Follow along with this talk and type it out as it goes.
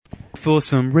for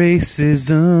some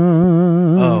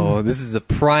racism. Oh, this is a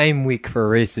prime week for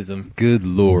racism. Good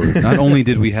Lord. Not only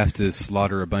did we have to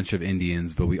slaughter a bunch of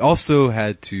Indians, but we also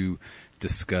had to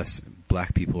discuss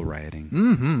black people rioting.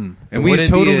 Mm-hmm. And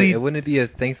it wouldn't be a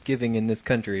Thanksgiving in this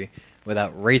country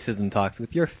without racism talks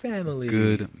with your family.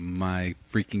 Good my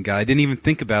freaking God. I didn't even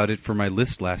think about it for my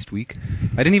list last week.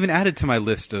 I didn't even add it to my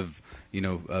list of,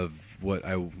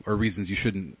 or reasons you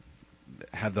shouldn't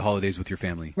have the holidays with your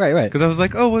family. Right. Because I was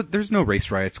like, there's no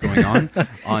race riots going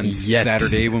on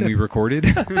Saturday when we recorded.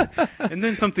 And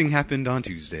then something happened on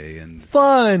Tuesday. And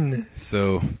fun!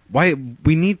 So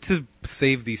we need to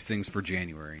save these things for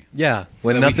January. Yeah, so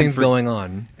when nothing's going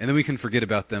on. And then we can forget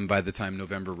about them by the time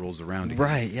November rolls around again.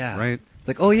 Right, yeah. Right? It's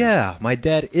like, oh yeah, my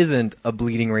dad isn't a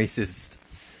bleeding racist.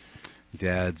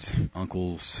 Dads,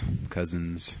 uncles,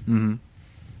 cousins,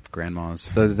 grandmas.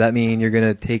 So does that mean you're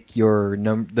going to take your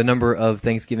the number of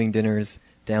Thanksgiving dinners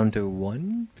down to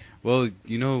 1? Well,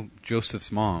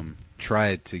 Joseph's mom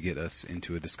tried to get us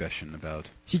into a discussion about...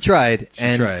 She tried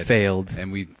and failed.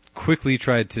 And we quickly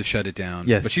tried to shut it down.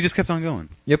 Yes. But she just kept on going.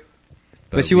 Yep.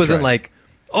 But she wasn't like,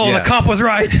 the cop was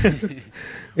right.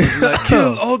 Like,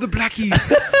 kill all the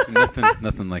blackies.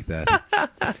 Nothing like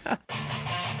that.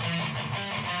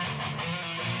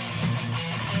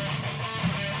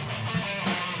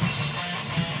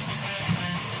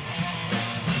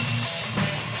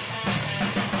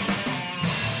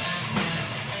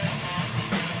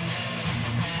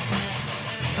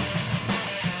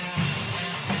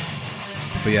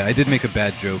 But yeah, I did make a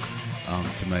bad joke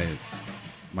to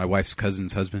my wife's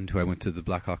cousin's husband, who I went to the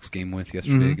Blackhawks game with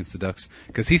yesterday against the Ducks,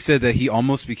 because he said that he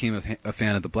almost became a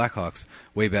fan of the Blackhawks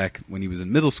way back when he was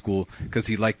in middle school because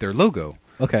he liked their logo,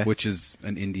 which is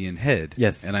an Indian head.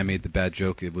 Yes. And I made the bad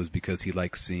joke it was because he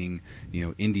likes seeing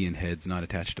Indian heads not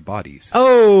attached to bodies.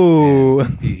 Oh,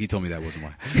 and he told me that wasn't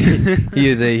why.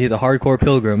 he's a hardcore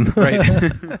pilgrim.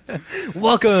 Right.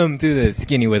 Welcome to the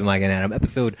Skinny with Mike and Adam,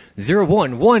 episode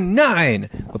 0119.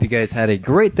 Hope you guys had a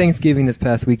great Thanksgiving this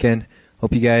past weekend.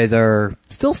 Hope you guys are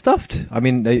still stuffed. I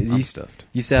mean, I'm stuffed.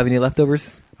 You still have any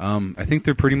leftovers? I think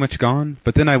they're pretty much gone.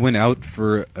 But then I went out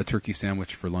for a turkey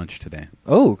sandwich for lunch today.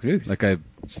 Oh, good. Like I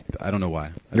don't know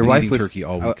why. Your wife was turkey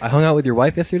all week. I hung out with your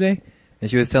wife yesterday, and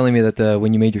she was telling me that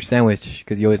when you made your sandwich,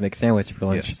 because you always make sandwich for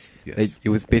lunch, yes. It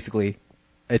was basically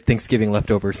a Thanksgiving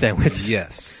leftover sandwich.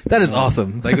 Yes, that is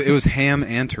awesome. Like it was ham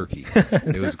and turkey.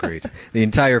 It was great. The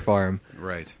entire farm.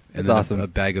 Right. That's then awesome. A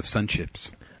bag of sun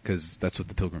chips. Because that's what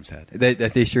the Pilgrims had.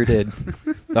 They sure did.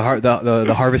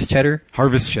 The harvest cheddar.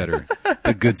 Harvest cheddar.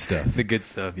 The good stuff. The good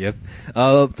stuff. Yep.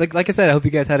 Like I said, I hope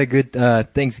you guys had a good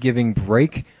Thanksgiving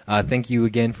break. Thank you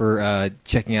again for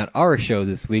checking out our show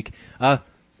this week.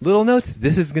 Little note: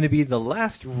 this is going to be the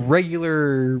last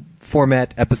regular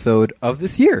format episode of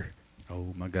this year.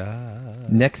 Oh my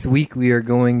God! Next week we are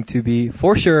going to be,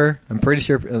 for sure. I'm pretty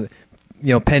sure,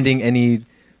 pending any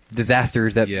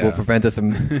disasters that will prevent us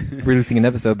from releasing an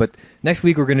episode. But next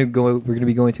week we're going to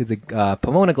be going to the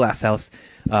Pomona Glass House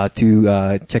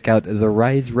to check out the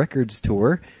Rise Records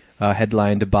tour,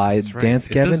 headlined by Dance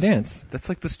Gavin Dance. That's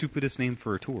like the stupidest name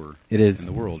for a tour. It is in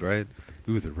the world, right?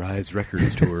 Ooh, the Rise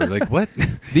Records tour. Like what?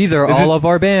 These are all of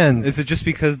our bands. Is it just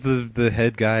because the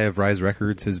head guy of Rise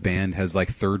Records, his band has like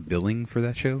third billing for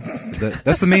that show?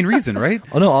 That's the main reason, right?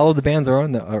 Oh no, all of the bands are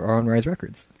on Rise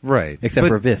Records, right? Except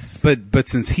for Vis. But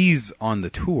since he's on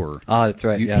the tour, that's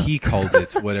right. He called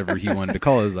it whatever he wanted to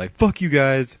call it. It was like, fuck you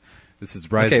guys. This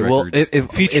is Rise Records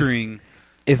featuring.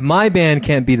 If my band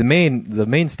can't be the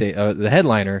mainstay, the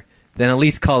headliner, then at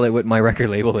least call it what my record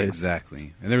label is.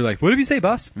 Exactly. And they were like, what did you say,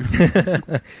 boss?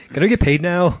 Can I get paid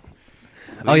now?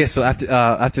 Oh, yeah, so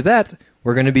after that,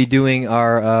 we're going to be doing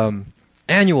our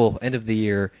annual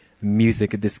end-of-the-year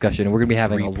music discussion. We're going to be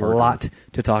having a lot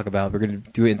to talk about. We're going to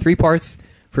do it in 3 parts.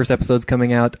 First episode's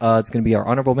coming out. It's going to be our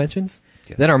honorable mentions,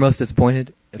 then our most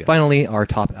disappointed, and finally our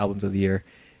top albums of the year.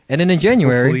 And then in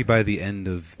January... Hopefully by the end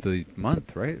of the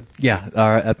month, right?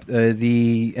 Yeah,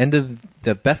 the end of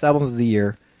the best albums of the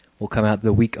year will come out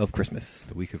the week of Christmas.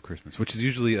 The week of Christmas, which is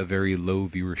usually a very low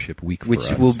viewership week for us.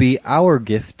 Which will be our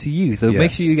gift to you. So make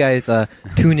sure you guys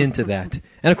tune into that.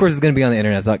 And of course, it's going to be on the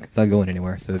internet. It's not going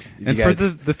anywhere. So for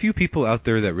the few people out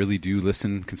there that really do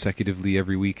listen consecutively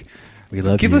every week, we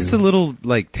love give you. us a little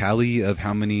tally of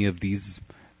how many of these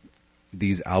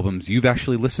albums you've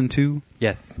actually listened to.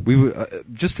 Yes. We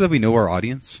just so that we know our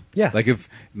audience. Yeah. Like if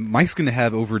Mike's going to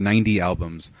have over 90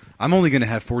 albums, I'm only going to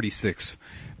have 46.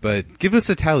 But give us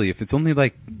a tally. If it's only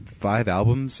like 5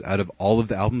 albums out of all of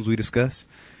the albums we discuss,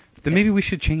 then maybe we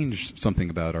should change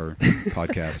something about our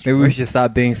podcast. Maybe we should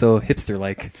stop being so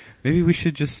hipster-like. Maybe we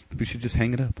should just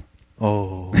hang it up.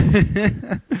 Oh.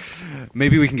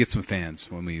 Maybe we can get some fans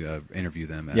when we interview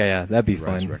them. At Yeah, that'd be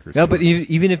Rise fun. Records No, Store. but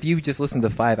even if you just listened to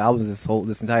 5 albums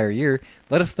this entire year,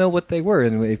 let us know what they were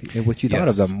and what you thought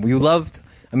of Yes. them.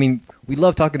 We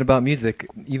love talking about music,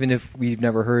 even if we've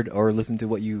never heard or listened to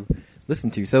what you listen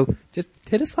to. So just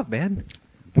hit us up, man.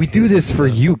 We do this for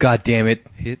you, goddammit.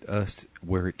 Hit us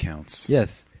where it counts.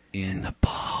 Yes. In the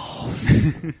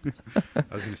balls. I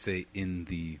was going to say in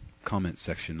the comment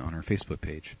section on our Facebook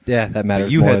page. Yeah, that matters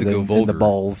But you more had to than go in vulgar. the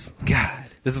balls. God.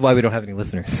 This is why we don't have any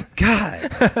listeners.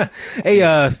 God.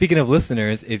 Hey, speaking of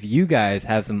listeners, if you guys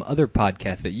have some other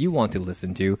podcasts that you want to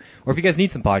listen to, or if you guys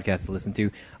need some podcasts to listen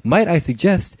to, might I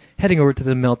suggest heading over to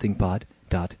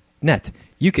themeltingpod.net.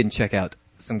 You can check out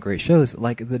some great shows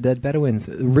like The Dead Bedouins,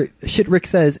 Shit Rick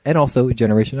Says, and also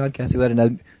Generation Oddcast, who had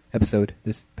an episode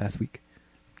this past week.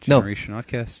 Generation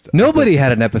Oddcast. Nobody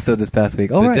had an episode this past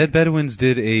week. All the right. Dead Bedouins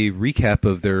did a recap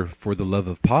of their For the Love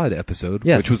of Pod episode,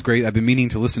 Yes. which was great. I've been meaning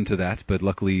to listen to that, but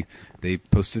luckily they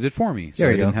posted it for me, so There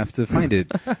I you didn't go. have to find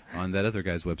it on that other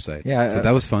guy's website. Yeah, so that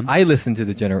was fun. I listened to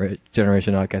the Generation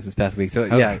Oddcast this past week, so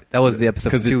yeah, that was the episode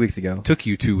 'Cause 2 it weeks ago. Took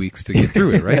you 2 weeks to get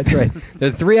through it, right? That's right.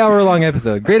 The 3-hour-long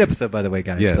episode. Great episode, by the way,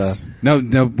 guys. Yes. Now,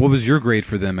 what was your grade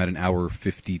for them at an hour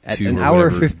 52? At an or hour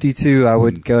whatever? 52, I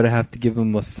would have to give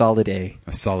them a solid A.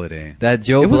 A solid A. That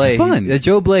Joe It was Blay, fun. That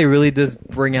Joe Blay really does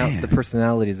bring out Man. the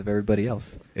personalities of everybody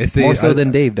else. If they- More so I-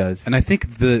 than Dave does. And I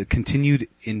think the continued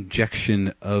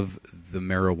injection of the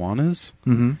marijuanas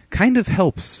Mm-hmm. kind of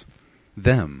helps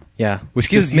them. Yeah. Which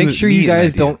gives Just make you- sure me you an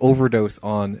guys idea. don't overdose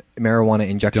on marijuana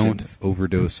injections. Don't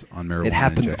overdose on marijuana. It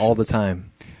happens all the injections.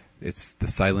 time. It's the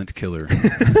silent killer.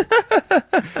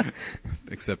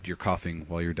 Except you're coughing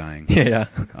while you're dying. Yeah.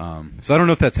 So I don't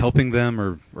know if that's helping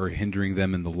them or hindering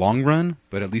them in the long run,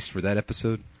 but at least for that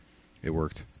episode, it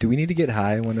worked. Do we need to get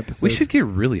high one episode? We should get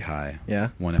really high. Yeah.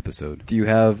 One episode. Do you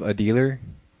have a dealer?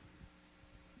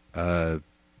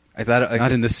 Is that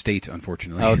Not in this state,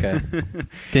 unfortunately. Oh, okay.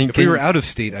 If we were out of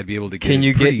state, I'd be able to get Can it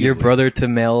you get pretty your easily. brother to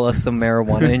mail us some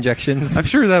marijuana injections? I'm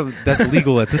sure that's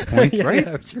legal at this point, Yeah, right?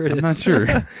 yeah, I'm sure it I'm is. not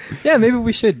sure. Yeah, maybe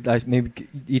we should maybe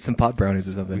eat some pot brownies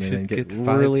or something We and should get get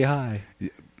 5 really high.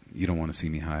 You don't want to see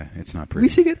me high. It's not pretty. We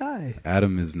should get high.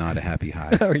 Adam is not a happy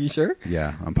high. Are you sure?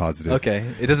 Yeah, I'm positive. Okay.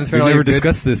 It doesn't We've turn all never your good...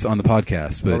 discussed this on the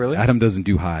podcast, but Oh, really? Adam doesn't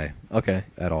do high Okay.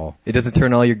 at all. It doesn't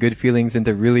turn all your good feelings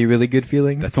into really, really good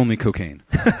feelings? That's only cocaine.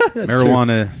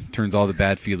 Marijuana turns all the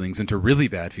bad feelings into really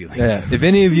bad feelings. Yeah. If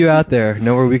any of you out there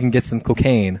know where we can get some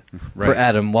cocaine for Right.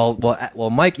 Adam while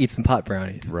Mike eats some pot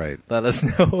brownies, Right. let us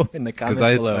know in the comments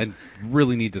Because below. I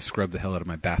really need to scrub the hell out of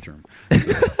my bathroom.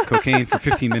 So cocaine for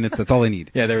 15 minutes, that's all I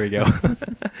need. Yeah, there we go.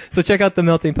 So check out the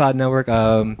Melting Pot Network.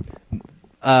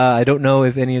 I don't know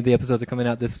if any of the episodes are coming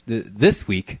out this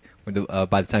week or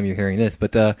by the time you're hearing this,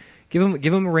 but give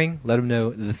him a ring. Let him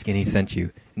know the Skinny sent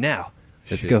you. Now,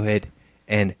 let's Shit. go ahead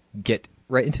and get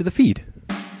right into the feed.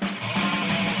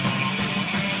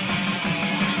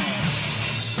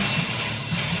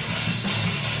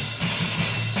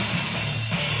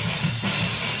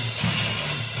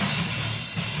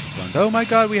 Oh my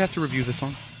god, we have to review the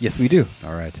song? Yes, we do.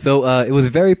 All right. So it was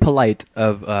very polite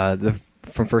of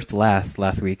From First to last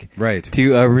week Right.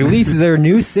 to release their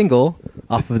new single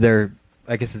off of their,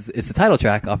 I guess it's the title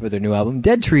track off of their new album,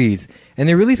 Dead Trees. And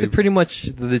they released it pretty much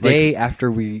the day after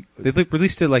we... They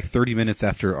released it like 30 minutes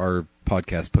after our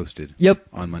podcast posted. Yep.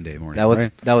 On Monday morning. That was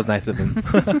right? that was nice of them.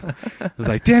 I was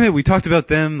like, damn it, we talked about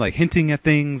them like hinting at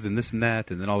things and this and that,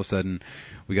 and then all of a sudden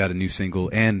we got a new single,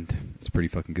 and it's pretty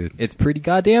fucking good. It's pretty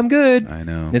goddamn good. I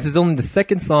know. This is only the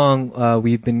second song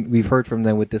we've heard from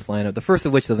them with this lineup. The first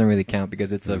of which doesn't really count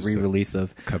because it's a There's a re-release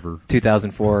of cover.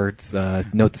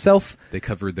 2004's Note to Self. They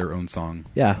covered their own song.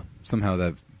 Yeah. Somehow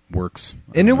that works. I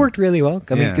And it don't know. worked really well.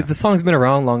 I mean, Yeah. 'cause the song's been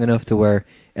around long enough to where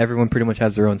everyone pretty much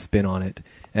has their own spin on it.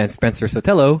 And Spencer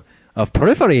Sotelo of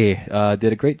Periphery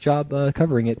did a great job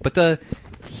covering it. But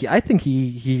I think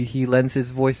he lends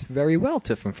his voice very well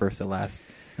to From First to Last.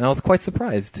 And I was quite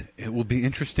surprised. It will be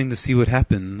interesting to see what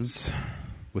happens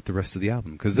with the rest of the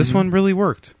album, because this Mhm. one really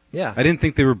worked. Yeah. I didn't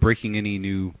think they were breaking any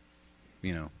new,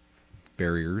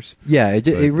 barriers. Yeah, it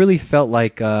But- really felt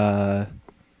like a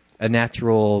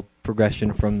natural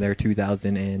progression from their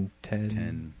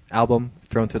 2010 album,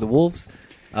 Thrown to the Wolves.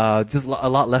 Just a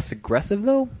lot less aggressive,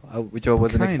 though, which I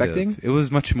wasn't Kind expecting. of. It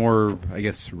was much more, I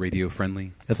guess, radio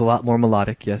friendly. It's a lot more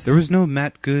melodic, yes. There was no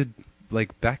Matt Good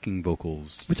backing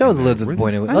vocals, Which I was a in little there, were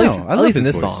disappointed there? with. I At know. least, I at love least in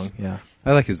his this voice. song, yeah.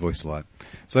 I like his voice a lot,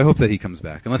 so I hope that he comes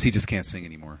back. Unless he just can't sing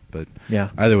anymore. But Yeah.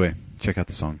 either way, check out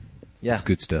the song. Yeah. It's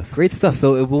good stuff. Great stuff.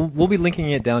 So we'll be linking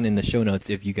it down in the show notes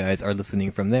if you guys are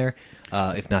listening from there.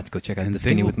 If not, go check out And the they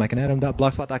Skinny will- with Mike and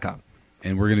Adam.blogspot.com.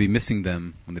 And we're going to be missing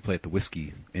them when they play at the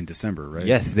Whiskey in December, right?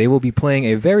 Yes, they will be playing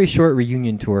a very short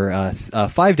reunion tour.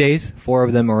 5 days, 4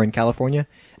 of them are in California,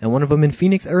 and 1 of them in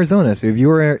Phoenix, Arizona. So if you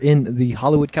are in the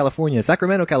Hollywood, California,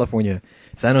 Sacramento, California,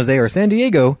 San Jose, or San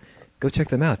Diego, go check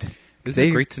them out. Isn't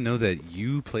it great to know that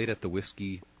you played at the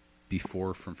Whiskey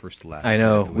before from first to last? I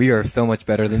know. We are so much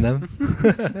better than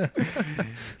them.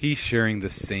 He's sharing the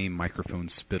same microphone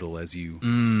spittle as you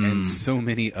and so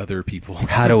many other people.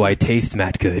 How do I taste,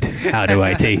 Matt Good? How do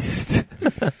I taste?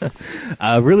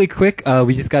 Really quick,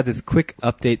 we just got this quick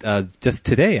update just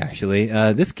today, actually.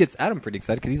 This gets Adam pretty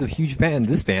excited because he's a huge fan of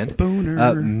this band.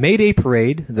 Boner. Mayday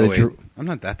Parade. I'm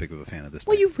not that big of a fan of this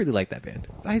Well, band. you really like that band.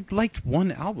 I liked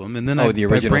one album, and then the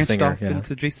original I branched singer, off yeah.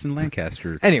 into Jason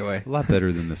Lancaster. Anyway. A lot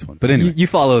better than this one. But anyway. You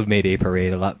followed Mayday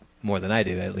Parade a lot more than I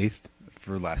did, at least.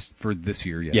 For this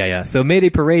year, yes. Yeah. So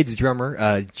Mayday Parade's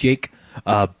drummer, Jake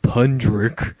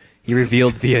Pundrick, he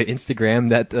revealed via Instagram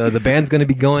that the band's going to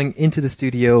be going into the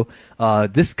studio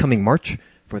this coming March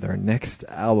for their next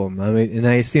album. I mean, and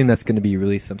I assume that's going to be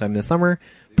released sometime in the summer.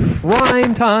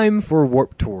 Prime time for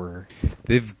Warped Tour.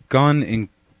 They've gone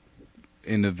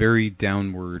in a very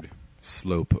downward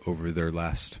slope over their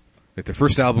last. Like their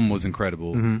first album was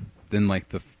incredible. Mm-hmm. Then like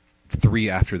the 3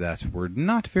 after that were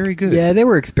not very good. Yeah, they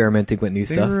were experimenting with new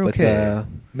stuff, were okay.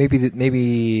 but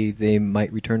maybe they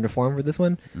might return to form for this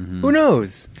one. Mm-hmm. Who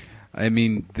knows? I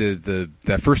mean,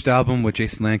 that first album with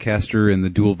Jason Lancaster and the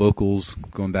dual vocals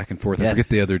going back and forth. Yes. I forget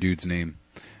the other dude's name,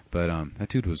 but that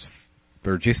dude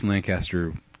or Jason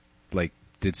Lancaster, like,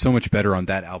 did so much better on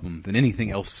that album than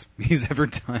anything else he's ever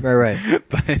done. Right.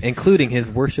 But, Including his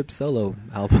Worship solo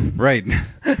album. right,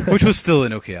 which was still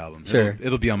an okay album. Sure.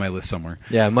 It'll be on my list somewhere.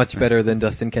 Yeah, much better than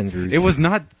Dustin Kendrew's. It was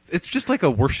not. It's just like a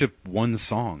worship one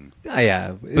song.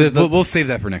 Yeah. But we'll save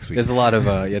that for next week. There's a lot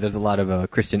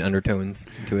of Christian undertones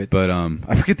to it. But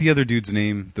I forget the other dude's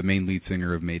name, the main lead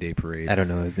singer of Mayday Parade. I don't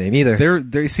know his name either.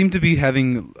 They seem to be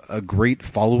having a great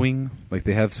following. Like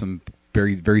they have some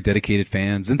very, very dedicated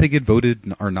fans. Didn't they get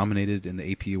voted or nominated in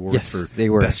the AP Awards Yes, for they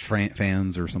were. best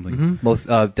fans or something? Mm-hmm. Most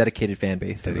dedicated fan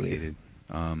base. Dedicated.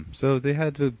 So they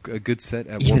had a good set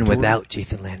at Even Warped Tour. without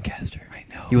Jason Lancaster. I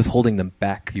know. He was holding them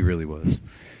back. He really was.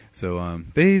 So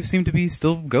they seem to be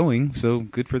still going, so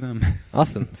good for them.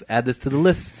 Awesome. Let's add this to the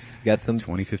list. We got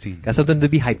 2015. Got something to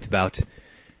be hyped about.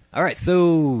 All right,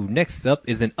 so next up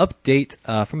is an update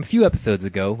from a few episodes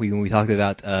ago when we talked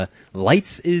about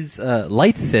Lights'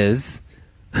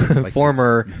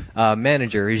 former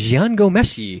manager Gian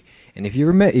Gomeshi, and if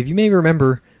you may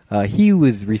remember, he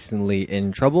was recently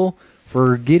in trouble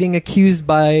for getting accused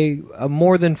by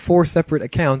more than 4 separate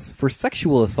accounts for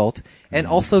sexual assault and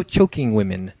also choking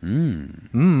women.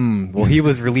 Well, he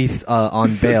was released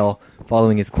on bail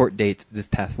following his court date this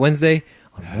past Wednesday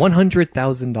on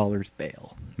 $100,000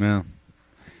 bail. Well,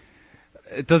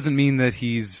 it doesn't mean that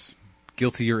he's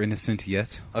guilty or innocent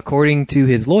yet. According to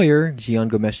his lawyer,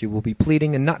 Gian Gomeshi will be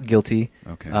pleading and not guilty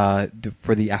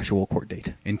for the actual court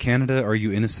date. In Canada, are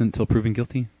you innocent till proven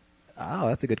guilty? Oh,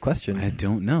 that's a good question. I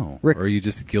don't know. Rick. Or are you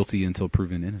just guilty until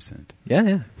proven innocent?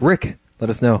 Yeah. Rick,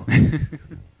 let us know.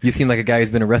 You seem like a guy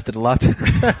who's been arrested a lot.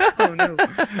 Oh, no.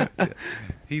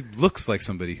 He looks like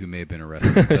somebody who may have been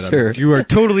arrested. But Sure. You are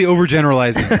totally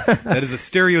overgeneralizing. That is a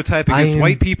stereotype against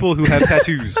white people who have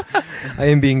tattoos. I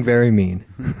am being very mean.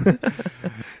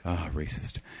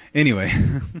 Racist. Anyway.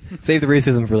 Save the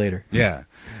racism for later. Yeah.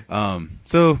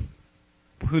 So,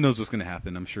 who knows what's going to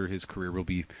happen? I'm sure his career will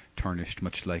be tarnished,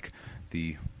 much like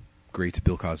the great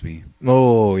Bill Cosby.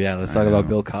 Oh, yeah, let's talk about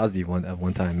Bill Cosby at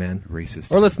one time, man.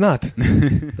 Racist. Or let's not.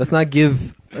 Let's not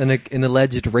give an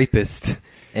alleged rapist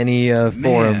any forum.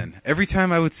 Man, every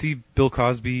time I would see Bill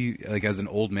Cosby, like, as an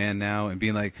old man now, and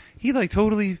being like, he, like,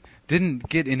 totally didn't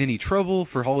get in any trouble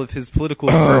for all of his political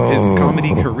or his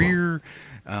comedy career.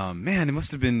 Man, he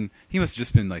must have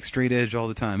just been, like, straight edge all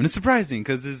the time. And it's surprising,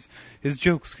 because his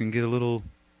jokes can get a little...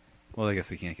 Well, I guess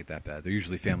they can't get that bad. They're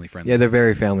usually family friendly. Yeah, they're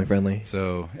very family friendly.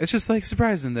 So it's just like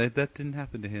surprising that didn't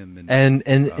happen to him. And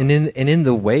in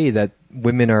the way that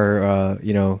women are,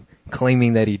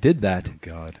 claiming that he did that. Oh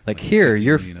God! Like here,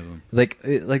 you're like,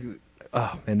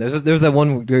 oh man, there's that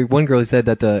one girl who said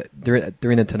that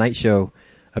during the Tonight Show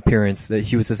appearance that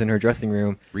she was just in her dressing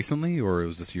room recently, or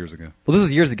was this years ago? Well, this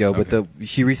was years ago, okay. But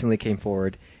she recently came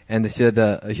forward. And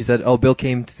she said, "Oh, Bill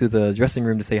came to the dressing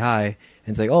room to say hi." And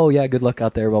it's like, "Oh yeah, good luck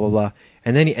out there, blah blah blah."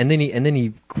 And then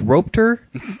he groped her,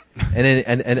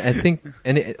 he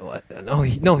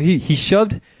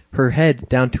shoved her head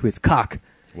down to his cock,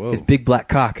 his big black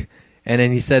cock. And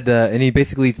then he said, and he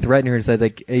basically threatened her and said,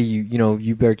 like, "Hey,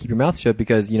 you better keep your mouth shut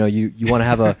because you want to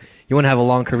have a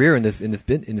long career in this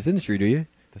industry, do you?"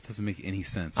 That doesn't make any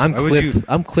sense. I'm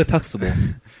Cliff Huxtable.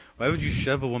 Why would you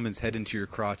shove a woman's head into your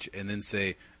crotch and then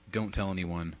say, "Don't tell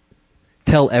anyone"?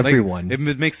 Tell everyone. Like, it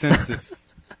would make sense if,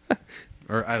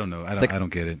 or I don't know. I don't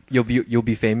get it. You'll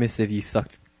be famous if you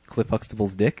sucked Cliff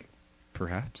Huxtable's dick.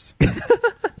 Perhaps.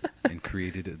 And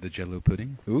created the Jello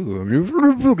pudding.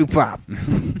 Ooh, pop.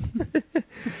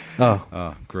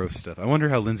 Oh, gross stuff. I wonder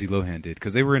how Lindsay Lohan did,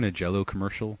 because they were in a Jello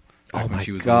commercial. Oh when my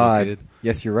she was God! A little kid.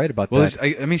 Yes, you're right about that.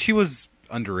 I mean, she was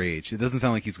underage. It doesn't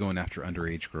sound like he's going after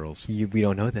underage girls. We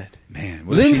don't know that. Man,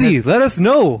 Lindsay, let us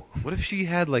know. What if she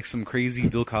had like some crazy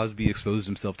Bill Cosby exposed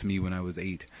himself to me when I was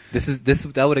 8?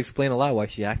 That would explain a lot why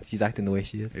she's acting the way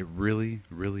she is. It really,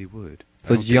 really would.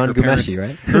 So Gianna Gumeshi,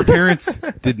 right? Her parents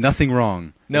did nothing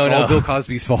wrong. It's all Bill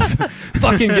Cosby's fault.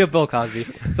 Fucking give Bill Cosby.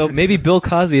 So maybe Bill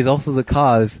Cosby is also the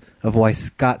cause of why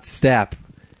Scott Stapp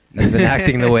has been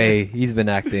acting the way he's been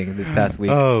acting this past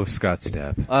week. Oh, Scott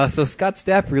Stapp. So Scott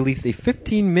Stapp released a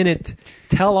 15-minute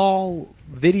tell-all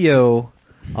video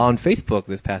on Facebook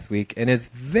this past week, and it's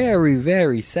very,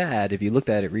 very sad if you looked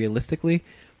at it realistically,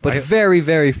 but very,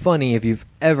 very funny if you've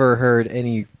ever heard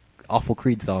any awful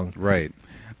Creed song. Right.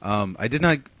 I did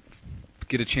not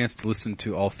get a chance to listen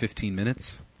to all 15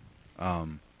 minutes.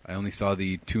 I only saw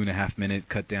the 2.5-minute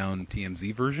cut-down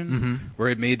TMZ version, where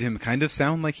it made him kind of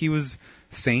sound like he was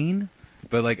sane,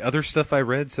 but like other stuff I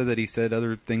read said that he said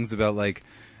other things about like,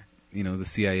 you know, the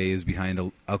CIA is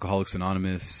behind Alcoholics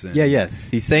Anonymous. And yes.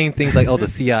 He's saying things like, "Oh, the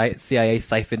CIA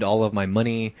siphoned all of my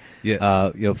money."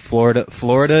 Yeah. Florida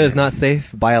is not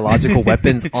safe. Biological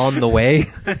weapons on the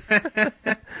way.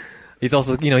 He's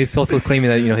also claiming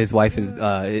that his wife is,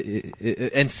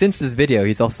 and since this video,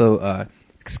 he's also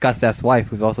Scott Stapp's wife,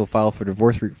 who's also filed for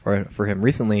divorce for him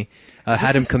recently,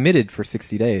 had him committed for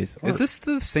 60 days. Is this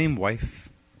the same wife?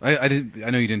 I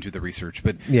know you didn't do the research,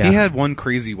 but yeah. He had one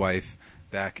crazy wife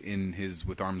back in his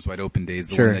With Arms Wide Open days,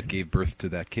 the one that gave birth to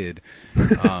that kid.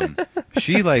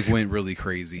 She like went really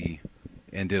crazy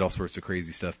and did all sorts of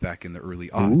crazy stuff back in the early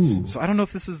aughts. Ooh. So I don't know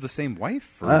if this is the same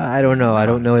wife. Or I don't know. I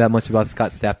don't know that much about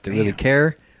Scott Stapp to really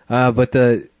care. But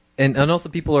and also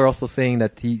people are also saying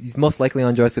that he's most likely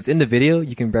on drugs. So it's in the video.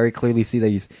 You can very clearly see that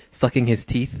he's sucking his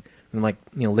teeth and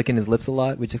licking his lips a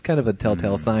lot, which is kind of a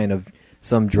telltale sign of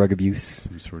some drug abuse.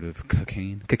 Some sort of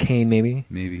cocaine. Cocaine, maybe.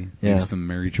 Maybe Yeah. Some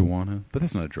marijuana, but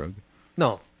that's not a drug.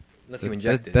 No, unless you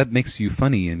inject it. That makes you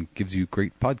funny and gives you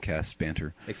great podcast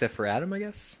banter. Except for Adam, I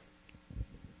guess.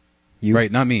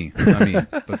 Right, not me.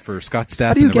 But for Scott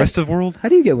Stapp and the rest of the world. How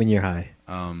do you get when you're high?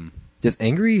 Just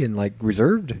angry and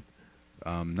reserved?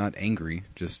 Not angry,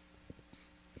 just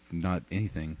not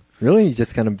anything. Really? You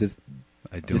just kind of just...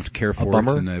 I don't care for it,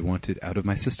 and I want it out of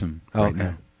my system right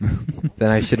now.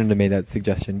 Then I shouldn't have made that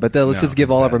suggestion. But let's just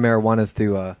give all of our marijuanas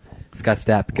to Scott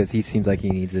Stapp, because he seems like he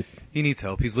needs it. He needs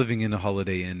help. He's living in a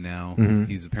Holiday Inn now. Mm-hmm.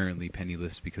 He's apparently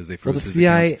penniless because they froze his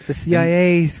accounts. The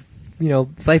CIA... And,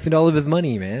 siphoned all of his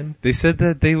money, man. They said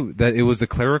that it was a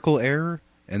clerical error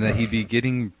and that he'd be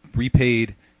getting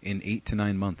repaid in 8 to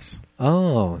 9 months.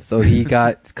 Oh, so he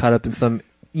got caught up in some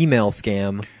email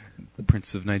scam. The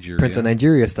Prince of Nigeria. Prince of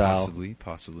Nigeria style.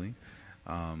 Possibly.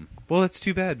 Well, that's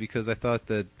too bad, because I thought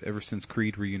that ever since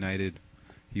Creed reunited,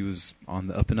 he was on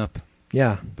the up and up.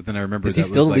 Yeah. But then I remember that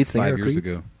was like 5 years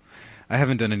ago. I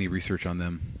haven't done any research on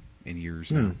them in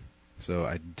years now. So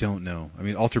I don't know. I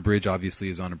mean, Alter Bridge obviously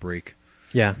is on a break.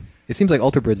 Yeah. It seems like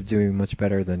Alter Bridge is doing much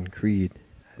better than Creed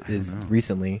is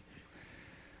recently.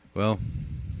 Well,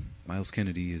 Miles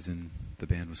Kennedy is in the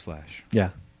band with Slash.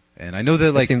 Yeah. And I know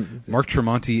that Mark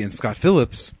Tremonti and Scott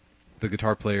Phillips, the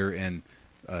guitar player and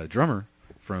drummer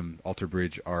from Alter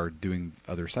Bridge, are doing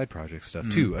other side project stuff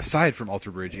too, aside from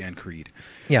Alter Bridge and Creed.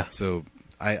 Yeah. So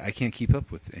I can't keep up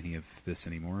with any of this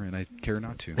anymore, and I care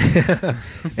not to.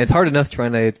 It's hard enough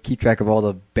trying to keep track of all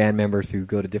the band members who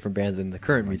go to different bands in the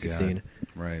current music scene.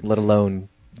 Right. Let alone,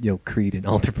 Creed and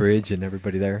Alter Bridge and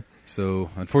everybody there. So,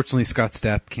 unfortunately, Scott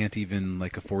Stapp can't even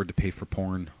afford to pay for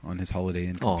porn on his Holiday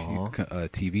Inn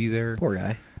TV there. Poor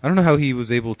guy. I don't know how he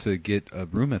was able to get a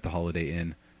room at the Holiday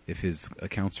Inn if his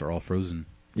accounts are all frozen.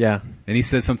 Yeah. And he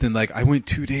says something like, "I went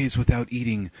 2 days without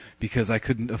eating because I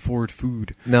couldn't afford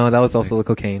food." No, that was also the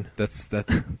cocaine. That's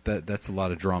a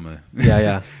lot of drama.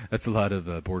 Yeah. That's a lot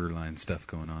of borderline stuff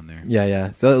going on there.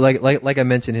 Yeah. So like I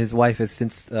mentioned, his wife has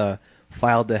since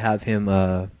filed to have him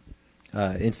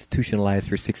institutionalized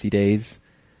for 60 days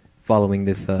following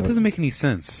this. That doesn't make any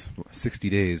sense. 60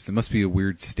 days. It must be a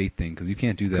weird state thing, because you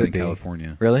can't do that in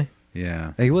California. Really?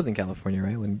 Yeah. He was in California,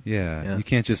 right? Yeah. You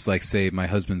can't just say my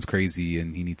husband's crazy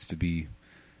and he needs to be.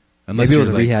 Maybe it was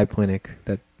a rehab clinic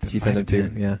that she sent him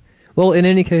to. Yeah. Well, in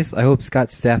any case, I hope Scott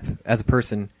Stapp, as a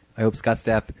person, Scott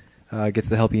Stapp gets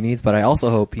the help he needs, but I also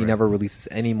hope he never releases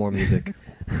any more music.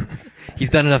 He's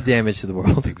done enough damage to the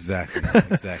world. Exactly.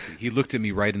 He looked at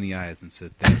me right in the eyes and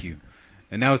said, "Thank you."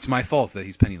 And now it's my fault that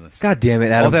he's penniless. God damn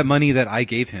it, Adam. All that money that I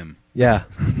gave him. Yeah.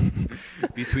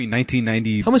 Between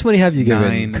 1990. How much money have you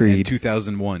given Creed? And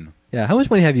 2001. Yeah, how much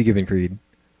money have you given Creed?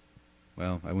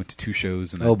 Well, I went to 2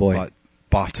 shows and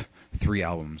bought 3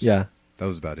 albums. Yeah. That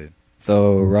was about it.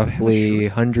 So roughly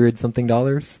 $100-something? I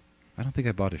don't think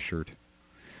I bought a shirt.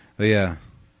 But yeah.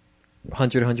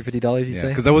 $100, $150, you say?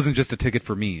 Because that wasn't just a ticket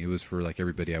for me. It was for like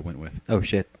everybody I went with. Oh,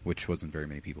 shit. Which wasn't very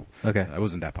many people. Okay. I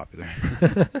wasn't that popular.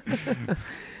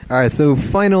 All right, so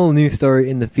final news story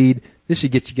in the feed. This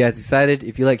should get you guys excited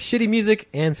if you like shitty music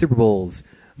and Super Bowls.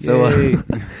 So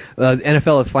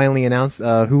NFL has finally announced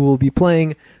who will be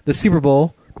playing the Super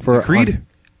Bowl. For Creed?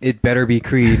 It better be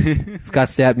Creed. Scott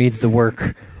Stapp needs to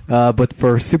work. But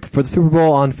for the Super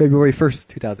Bowl on February 1st,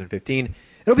 2015,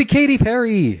 it'll be Katy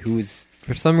Perry, who has,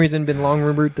 for some reason, been long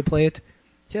rumored to play it.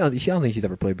 I don't think she's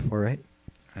ever played before, right?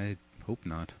 I hope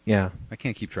not. Yeah. I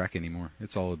can't keep track anymore.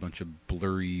 It's all a bunch of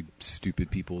blurry, stupid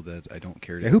people that I don't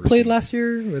care to Who ever played see. last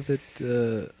year? Was it...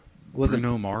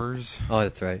 Bruno Mars. Oh,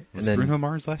 that's right. Was and then Bruno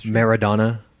Mars last year?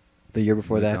 Maradona the year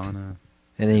before that. Madonna.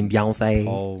 And then Beyonce.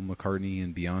 Paul McCartney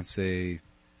and Beyonce.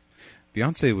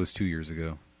 Beyonce was 2 years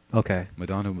ago. Okay.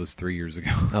 Madonna was 3 years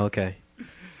ago. Oh, okay.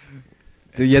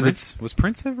 Was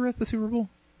Prince ever at the Super Bowl?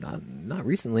 Not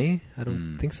recently. I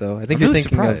don't think so. I think I'm you're really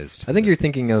thinking surprised. I think you're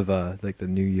thinking of like the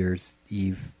New Year's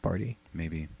Eve party.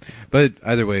 Maybe. But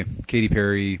either way, Katy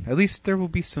Perry, at least there will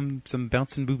be some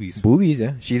bouncing boobies. Boobies,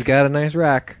 yeah. She's got a nice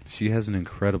rack. She has an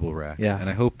incredible rack. Yeah. And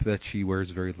I hope that she wears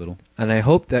very little. And I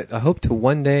hope to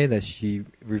one day that she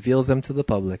reveals them to the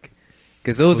public.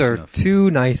 Because those Close are enough.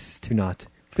 too nice to not.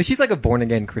 But she's like a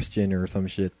born-again Christian or some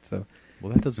shit, so...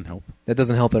 Well, that doesn't help. That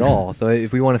doesn't help at all. So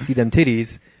if we want to see them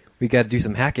titties, we got to do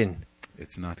some hacking.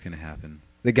 It's not going to happen.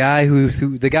 The guy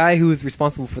who's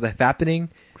responsible for the fappening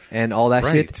and all that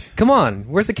shit. Come on,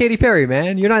 where's the Katy Perry,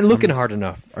 man? You're not looking hard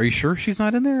enough. Are you sure she's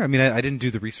not in there? I mean, I didn't do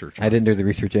the research. I didn't do the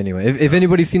research anyway. If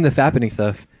anybody's seen the fappening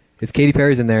stuff, if Katy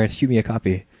Perry's in there, shoot me a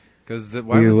copy. Because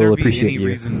why would there be any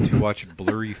reason to watch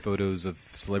blurry photos of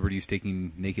celebrities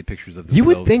taking naked pictures of themselves?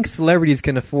 You would think celebrities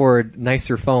can afford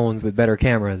nicer phones with better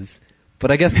cameras,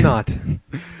 but I guess not.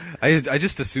 I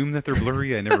just assume that they're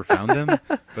blurry. I never found them.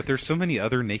 But there's so many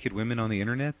other naked women on the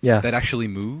internet that actually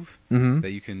move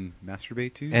that you can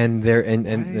masturbate to. And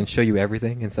and show you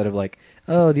everything instead of like,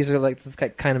 oh, these are like this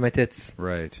kind of my tits.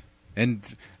 Right. And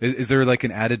is there like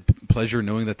an added pleasure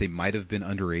knowing that they might have been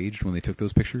underage when they took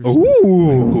those pictures?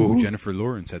 Ooh. Like, Jennifer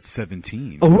Lawrence at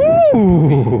 17.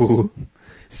 Ooh.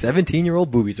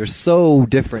 17-year-old boobies are so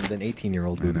different than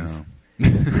 18-year-old boobies.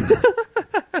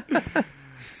 I know.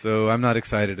 So I'm not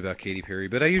excited about Katy Perry,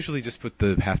 but I usually just put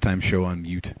the halftime show on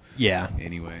mute. Yeah.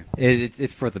 Anyway.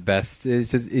 It's for the best. It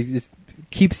just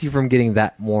keeps you from getting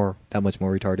that much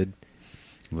more retarded.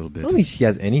 A little bit. I don't think she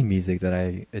has any music that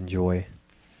I enjoy.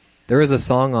 There is a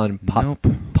song on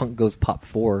Punk Goes Pop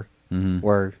 4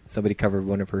 where somebody covered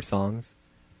one of her songs.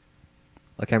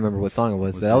 I can't remember what song it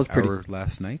was, but that was pretty... Our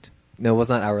Last Night? No, it was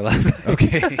not Our Last Night.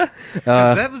 Okay.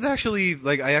 That was actually,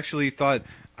 I actually thought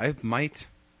I might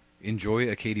enjoy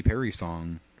a Katy Perry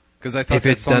song because I thought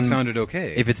that song sounded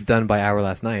okay. If it's done by Our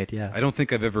Last Night, yeah. I don't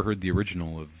think I've ever heard the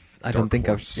original of I don't think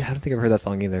I've heard that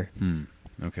song either.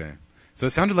 Okay. So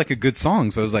it sounded like a good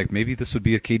song, so I was like, maybe this would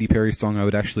be a Katy Perry song I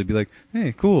would actually be like,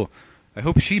 hey, cool. I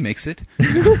hope she makes it.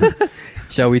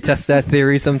 Shall we test that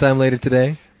theory sometime later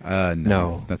today?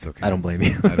 No. That's okay. I don't blame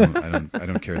you. I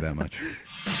don't care that much.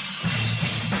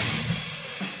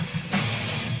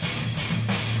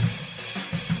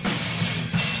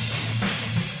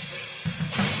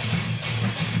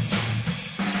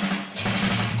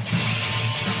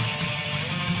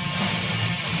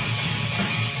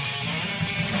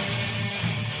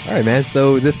 All right, man.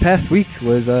 So this past week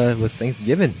was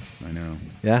Thanksgiving. I know.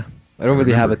 Yeah, I don't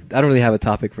really have a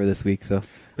topic for this week, so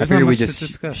I figured we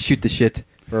just shoot the shit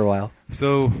for a while.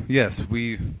 So yes,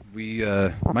 we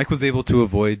Mike was able to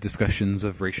avoid discussions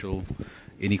of racial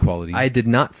inequality. I did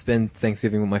not spend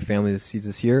Thanksgiving with my family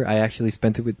this year. I actually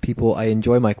spent it with people I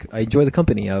enjoy the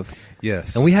company of.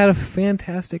 Yes, and we had a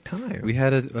fantastic time. We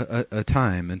had a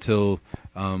time until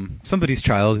somebody's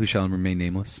child, who shall remain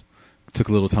nameless, took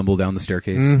a little tumble down the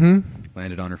staircase,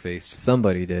 landed on her face.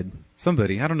 Somebody did.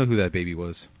 Somebody. I don't know who that baby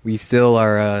was. We still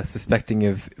are suspecting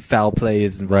if foul play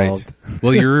is involved. Right.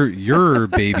 Well, your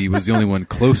baby was the only one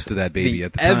close to that baby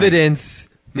at the time.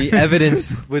 The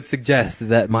evidence would suggest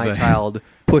that my child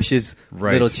pushes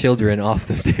little children off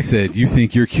the stairs. Said, "You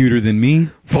think you're cuter than me?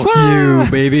 Fuck you,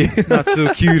 baby. Not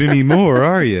so cute anymore,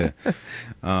 are you?"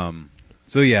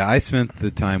 So yeah, I spent the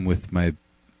time with my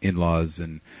in-laws,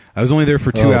 and I was only there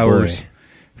for 2 hours. Boy.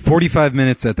 45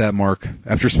 minutes at that mark,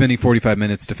 after spending 45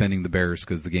 minutes defending the Bears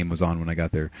because the game was on when I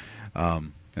got there,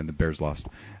 and the Bears lost.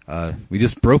 We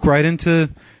just broke right into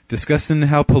discussing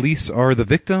how police are the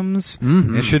victims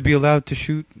and should be allowed to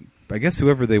shoot, I guess,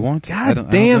 whoever they want.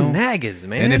 God damn naggers,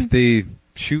 man. And if they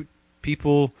shoot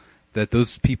people, that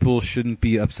those people shouldn't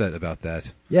be upset about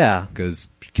that. Yeah. Because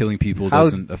killing people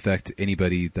doesn't affect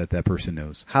anybody that person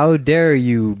knows. How dare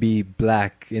you be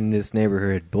black in this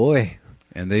neighborhood, boy.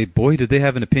 And did they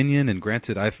have an opinion, and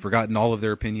granted, I've forgotten all of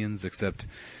their opinions, except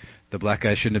the black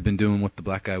guy shouldn't have been doing what the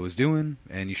black guy was doing,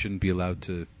 and you shouldn't be allowed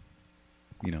to,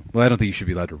 well, I don't think you should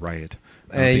be allowed to riot.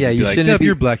 You shouldn't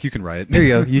you're black, you can riot. There you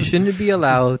go. You shouldn't be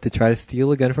allowed to try to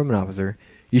steal a gun from an officer.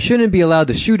 You shouldn't be allowed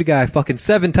to shoot a guy fucking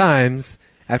 7 times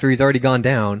after he's already gone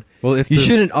down. Well, if he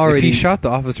shot the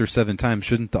officer 7 times,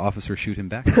 shouldn't the officer shoot him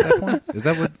back at that point? Is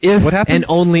that what happened? And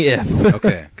only if.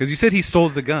 Okay, because you said he stole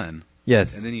the gun.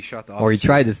 Yes. And then he shot the officer. Or he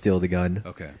tried to steal the gun.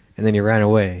 Okay. And then he ran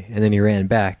away, and then he ran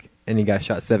back, and he got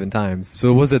shot 7 times.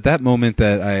 So it was at that moment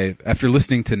that after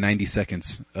listening to 90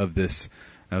 seconds of this,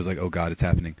 I was like, oh God, it's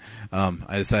happening.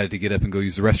 I decided to get up and go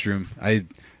use the restroom.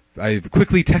 I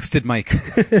quickly texted Mike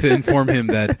to inform him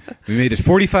that we made it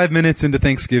 45 minutes into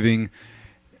Thanksgiving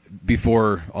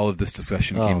before all of this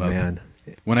discussion came up. Man.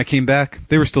 When I came back,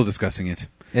 they were still discussing it.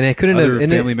 And I couldn't Other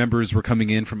family members were coming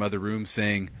in from other rooms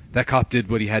saying, that cop did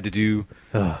what he had to do.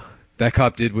 That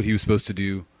cop did what he was supposed to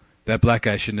do. That black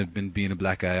guy shouldn't have been being a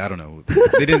black guy. I don't know.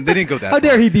 They didn't go that far. How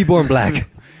dare he be born black?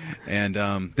 And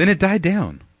then it died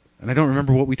down. And I don't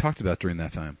remember what we talked about during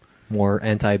that time. More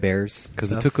anti-bears.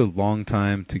 Because it took a long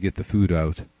time to get the food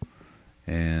out.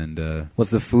 And was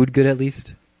the food good at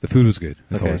least? The food was good.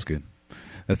 That's always good.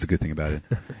 That's the good thing about it.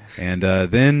 And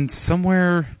then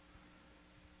somewhere,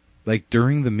 like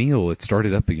during the meal, it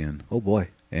started up again. Oh boy!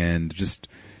 And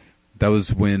that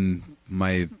was when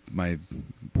my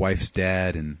wife's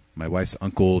dad and my wife's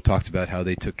uncle talked about how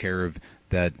they took care of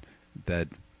that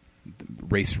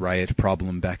race riot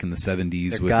problem back in the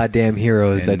 70s. They're goddamn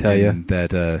heroes, I tell you.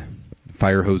 That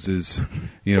fire hoses,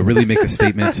 really make a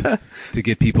statement to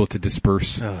get people to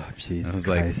disperse. Oh, Jesus! I was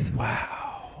Christ. like, wow.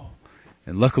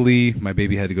 And luckily, my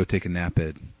baby had to go take a nap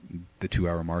at the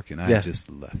 2-hour mark, and I just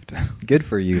left. Good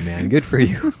for you, man. Good for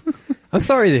you. I'm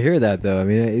sorry to hear that, though. I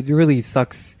mean, it really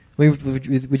sucks. I mean,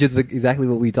 which is exactly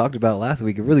what we talked about last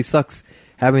week. It really sucks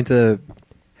having to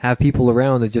have people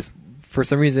around that just, for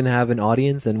some reason, have an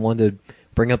audience and want to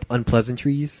bring up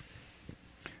unpleasantries.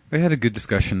 We had a good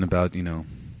discussion about,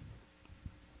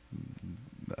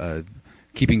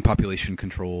 keeping population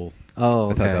control. Oh,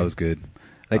 okay. I thought that was good.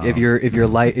 Like if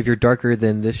you're darker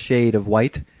than this shade of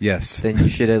white, yes, then you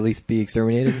should at least be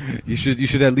exterminated. You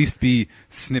should at least be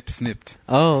snipped.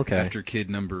 Oh, okay. After kid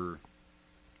number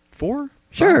 4,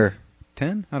 sure, 5,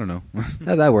 10. I don't know.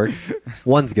 that works.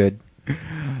 One's good.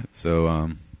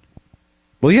 So,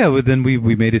 well, yeah. But then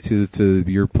we made it to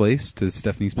your place, to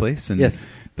Stephanie's place, and yes,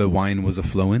 the wine was a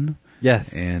flowing.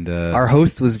 Yes, and our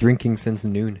host was drinking since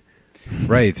noon.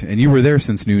 Right, and you were there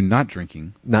since noon, not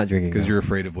drinking. Not drinking. Because you're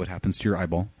afraid of what happens to your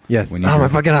eyeball. Yes. When you my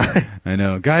fucking eye. I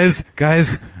know. Guys,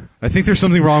 I think there's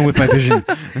something wrong with my vision.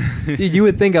 Dude, you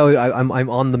would think I'm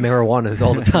on the marijuana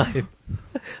all the time.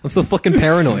 I'm so fucking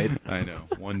paranoid. I know.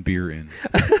 1 beer in.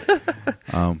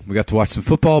 We got to watch some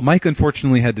football. Mike,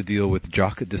 unfortunately, had to deal with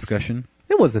jock discussion.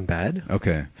 It wasn't bad.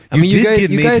 Okay. You did guys get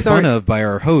made fun of by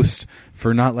our host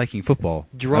for not liking football.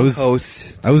 Drunk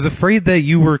host. I was afraid that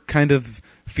you were kind of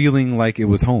feeling like it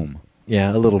was home. Yeah,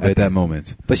 a little bit at that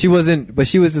moment. But she wasn't. But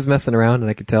she was just messing around, and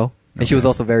I could tell. And she was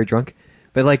also very drunk.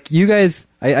 But like you guys,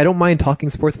 I don't mind talking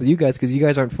sports with you guys because you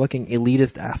guys aren't fucking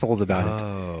elitist assholes about it.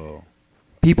 Oh.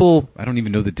 People. I don't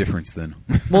even know the difference then.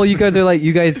 Well, you guys are like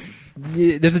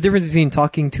there's a difference between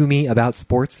talking to me about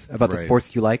sports, about the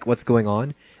sports you like, what's going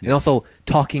on, and also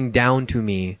talking down to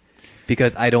me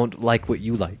because I don't like what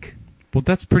you like. Well,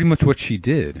 that's pretty much what she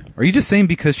did. Are you just saying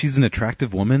because she's an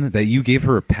attractive woman that you gave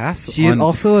her a pass? She is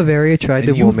also a very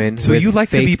attractive woman. So you like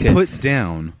to be tits. put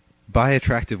down by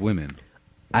attractive women.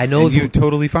 I know. And you're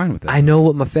totally fine with that. I know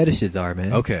what my fetishes are,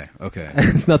 man. Okay.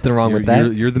 There's nothing wrong with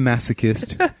that. You're the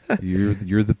masochist.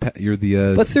 you're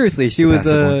the. But seriously, she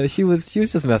was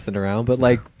just messing around. But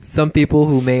like some people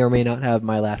who may or may not have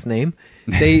my last name,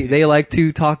 they like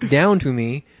to talk down to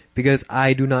me because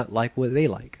I do not like what they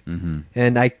like,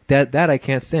 and I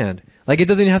can't stand. Like it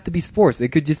doesn't even have to be sports. It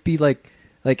could just be like,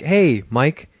 hey,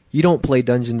 Mike, you don't play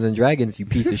Dungeons and Dragons, you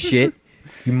piece of shit.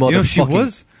 You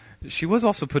motherfucking. She was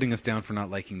also putting us down for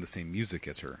not liking the same music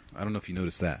as her. I don't know if you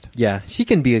noticed that. Yeah, she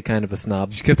can be a kind of a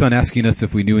snob. She kept on asking us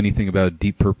if we knew anything about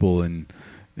Deep Purple and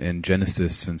and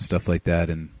Genesis and stuff like that.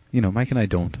 And Mike and I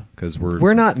don't, because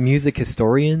we're not music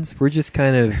historians. We're just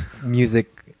kind of music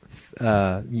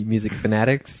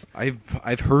fanatics.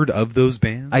 I've heard of those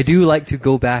bands. I do like to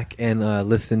go back and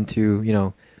listen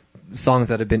to songs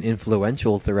that have been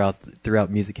influential throughout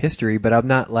music history, but I'm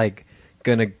not like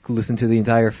gonna listen to the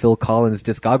entire Phil Collins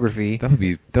discography.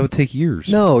 That would take years.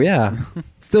 No, yeah,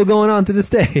 still going on to this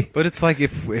day. But it's like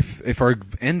if our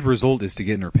end result is to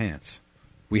get in our pants,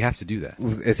 we have to do that.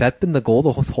 Has that been the goal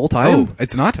the whole time? Oh,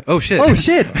 it's not? Oh, shit. Oh,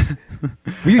 shit. I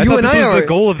thought this was the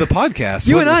goal of the podcast.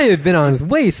 You and I have been on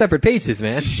way separate pages,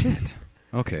 man. Shit.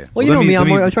 Okay. Well, you know me.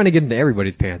 I'm trying to get into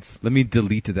everybody's pants. Let me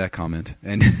delete that comment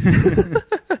and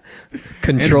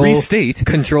Control, and restate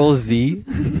Control Z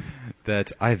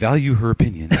that I value her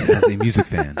opinion as a music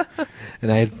fan,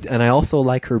 and I also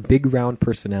like her big round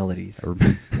personalities.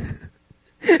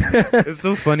 It's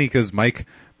so funny because Mike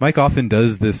often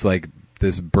does this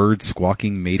bird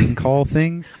squawking mating call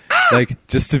thing, like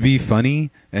just to be funny,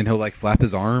 and he'll like flap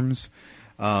his arms.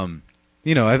 I've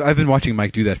been watching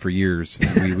Mike do that for years.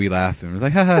 And we laugh and we're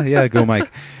like, haha, yeah, go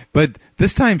Mike. But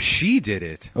this time she did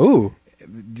it. Ooh.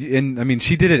 And I mean,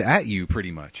 she did it at you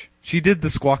pretty much. She did the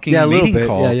squawking a mating bit.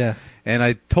 call. Yeah. And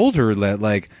I told her that,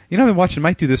 I've been watching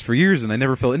Mike do this for years, and I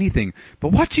never felt anything. But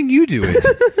watching you do it,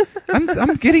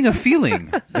 I'm getting a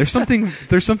feeling. There's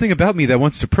something about me that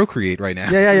wants to procreate right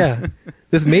now. Yeah.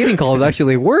 This mating call is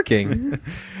actually working.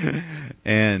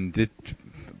 And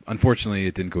unfortunately,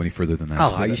 it didn't go any further than that.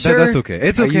 Oh, are you sure? That's okay.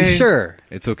 It's okay. Are you sure?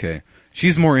 It's okay.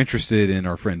 She's more interested in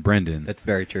our friend Brendan. That's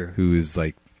very true. Who is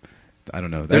I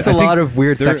don't know. There's a lot of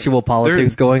weird sexual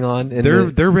politics going on.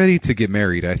 They're ready to get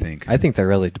married, I think. I think they're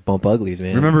ready to bump uglies,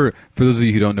 man. Remember, for those of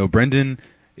you who don't know, Brendan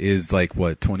is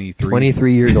 23?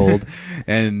 23 years old.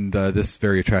 And this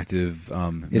very attractive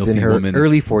is in her woman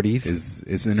early 40s.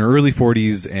 Is in her early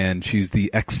 40s, and she's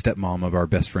the ex-stepmom of our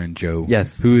best friend Joe.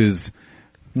 Yes. Who is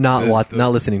not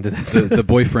listening to this. the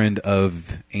boyfriend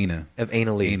of Ana. Of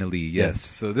Ana Lee. Ana Lee, yes.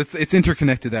 So it's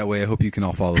interconnected that way. I hope you can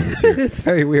all follow this here. It's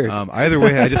very weird. Either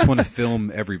way, I just want to film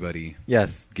everybody.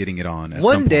 Yes. Getting it on. At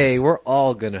One some day point. we're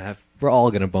all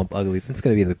gonna bump uglies. It's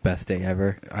gonna be the best day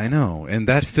ever. I know, and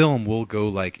that film will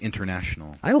go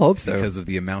international. I hope so, because of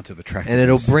the amount of attractiveness. And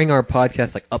it'll bring our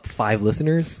podcast up 5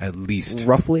 listeners at least,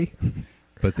 roughly.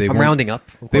 But I'm rounding up.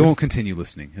 They won't continue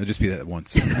listening. It'll just be that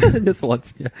once. Just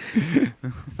once, yeah.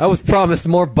 I was promised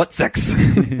more butt sex.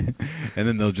 And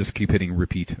then they'll just keep hitting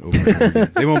repeat over and over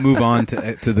again. They won't move on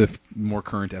to the more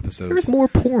current episodes. There's more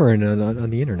porn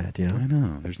on the internet, I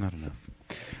know. There's not enough.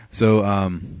 So,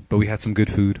 but we had some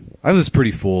good food. I was pretty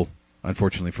full,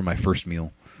 unfortunately, for my first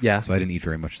meal. Yeah. So I didn't eat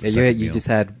very much the second meal. You just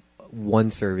had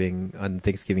one serving on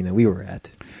Thanksgiving that we were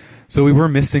at. So we were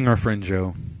missing our friend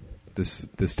Joe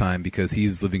this time because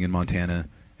he's living in Montana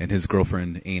and his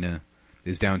girlfriend Ana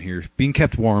is down here being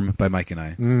kept warm by Mike and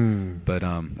I. But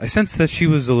I sensed that she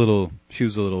was a little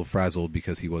frazzled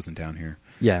because he wasn't down here.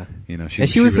 Yeah, she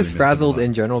was really just frazzled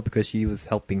in general because she was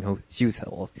helping.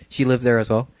 She lives there as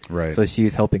well, right? So she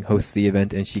was helping host the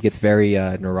event, and she gets very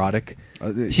neurotic.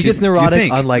 She gets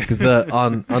neurotic on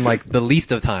the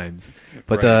least of times,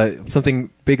 but right. Something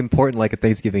big important like a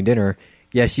Thanksgiving dinner.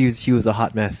 Yeah, she was a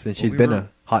hot mess, and she's been a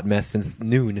hot mess since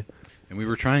noon. And we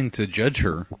were trying to judge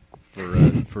her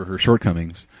for her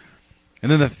shortcomings.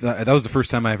 And then that was the first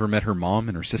time I ever met her mom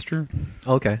and her sister.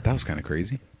 Okay, that was kind of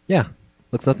crazy. Yeah.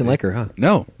 Looks nothing like her, huh?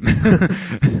 No.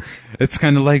 It's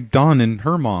kind of like Dawn and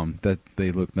her mom, that they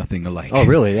look nothing alike. Oh,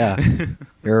 really? Yeah.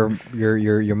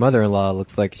 Your mother-in-law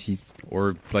looks like she's...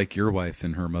 Or like your wife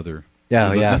and her mother.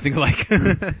 Yeah, yeah. Nothing alike.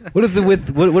 What is it with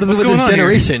this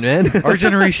generation, here? Man? Our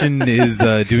generation is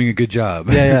doing a good job.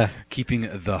 Yeah. Keeping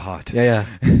the hot. Yeah.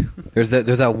 There's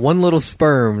that one little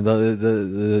sperm,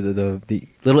 the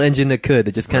little engine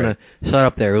that just kind of shot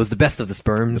up there. It was the best of the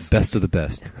sperms. The best of the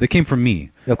best. They came from me.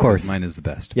 Of course. Mine is the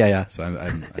best. Yeah. So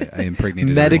I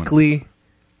impregnated everyone.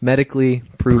 Medically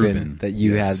proven that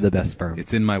you have the best sperm.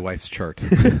 It's in my wife's chart.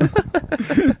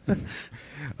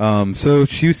 So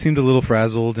she seemed a little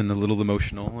frazzled and a little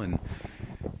emotional, and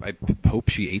I hope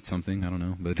she ate something. I don't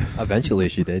know, but eventually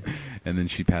she did. And then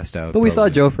she passed out. But we saw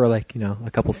Joe for a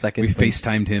couple seconds. We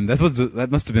FaceTimed him. That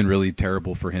must have been really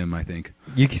terrible for him, I think.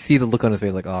 You can see the look on his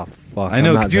face, oh fuck. I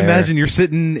know. Could you imagine? You're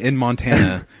sitting in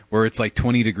Montana where it's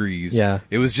 20 degrees. Yeah.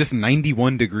 It was just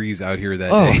 91 degrees out here that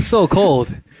day. Oh, so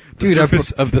cold. The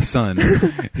surface of the sun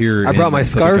here. I brought my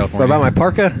scarf. California. I brought my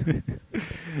parka.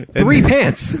 3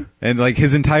 pants. And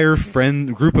his entire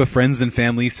group of friends and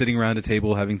family sitting around a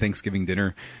table having Thanksgiving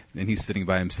dinner, and he's sitting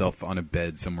by himself on a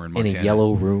bed somewhere in Montana. In a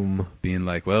yellow room. Being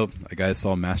well, I guess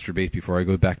I'll masturbate before I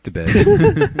go back to bed.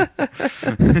 I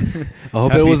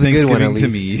hope it was a good one, at least. to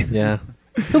me. Yeah.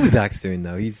 He'll be back soon,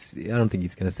 though. I don't think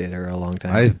he's gonna stay there a long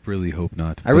time. I really hope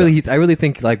not. I really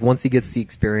think like once he gets the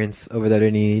experience over there that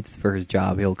he needs for his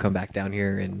job, he'll come back down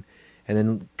here and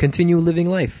then continue living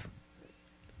life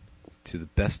to the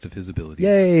best of his abilities.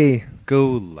 Yay!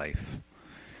 Go life.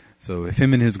 So if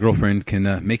him and his girlfriend can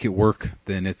make it work,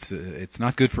 then it's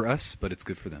not good for us, but it's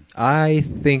good for them. I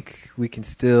think we can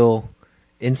still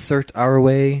insert our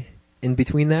way in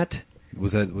between that.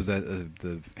 Was that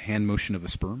the hand motion of a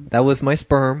sperm? That was my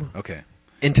sperm. Okay.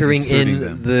 Entering Inserting in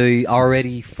them. the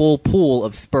already full pool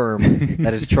of sperm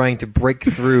that is trying to break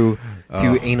through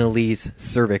to Annalise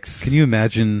cervix. Can you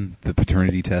imagine the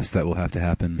paternity test that will have to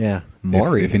happen? Yeah.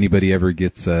 Maury. If anybody ever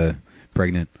gets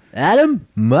pregnant. Adam,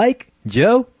 Mike,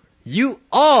 Joe, you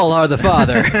all are the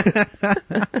father.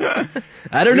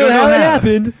 I don't know how it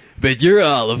happened, but you're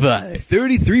all the father.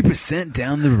 33%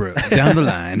 down the road, down the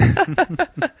line.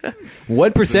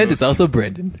 1% is also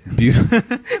Brendan. Beautiful.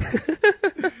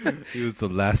 He was the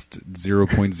last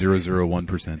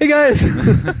 0.001%. Hey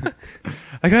guys,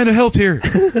 I kind of helped here.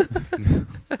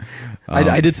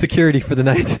 I did security for the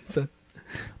night.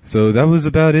 So that was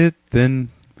about it. Then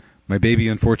my baby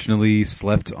unfortunately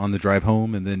slept on the drive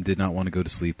home and then did not want to go to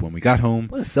sleep when we got home.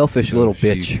 What a selfish little She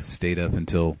bitch. stayed up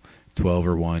until 12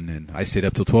 or 1, and I stayed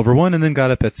up till 12 or 1 and then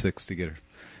got up at 6 to get her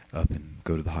up and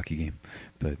go to the hockey game.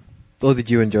 But Oh,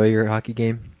 did you enjoy your hockey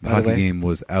game? the hockey game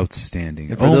was outstanding.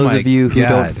 And for Oh those my of you who God.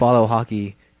 don't follow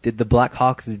hockey, did the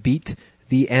Blackhawks beat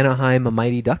the Anaheim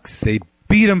Mighty Ducks? They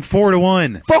beat them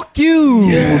 4-1. Fuck you,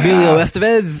 Yeah. Emilio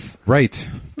Estevez. Right.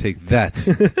 Take that.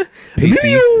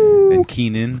 Pacey and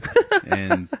Keenan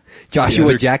and Joshua the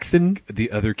other- Jackson. the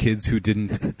other kids who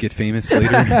didn't get famous later.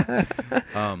 That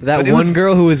but it one was-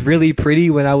 girl who was really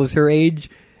pretty when I was her age,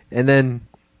 and then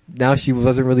now she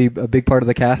wasn't really a big part of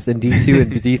the cast in D2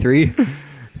 and D3.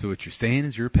 So what you're saying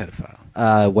is you're a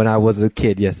pedophile. When I was a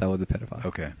kid, yes, I was a pedophile.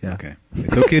 Okay. Yeah. Okay.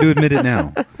 It's okay to admit it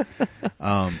now.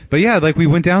 But yeah, like we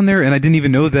went down there and I didn't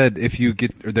even know that if you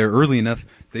get there early enough,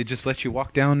 they just let you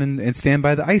walk down and stand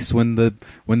by the ice when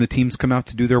the teams come out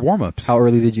to do their warm-ups. How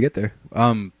early did you get there?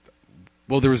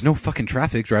 Well, there was no fucking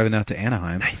traffic driving out to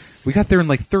Anaheim. Nice. We got there in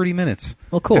like 30 minutes.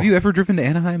 Well, cool. Have you ever driven to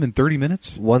Anaheim in 30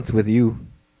 minutes? Once with you.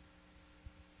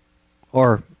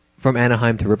 Or from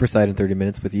Anaheim to Riverside in 30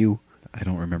 minutes with you I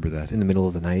don't remember that. in the middle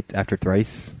of the night after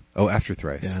thrice. Oh, after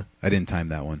thrice. Yeah. I didn't time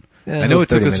that one. Yeah, I know was it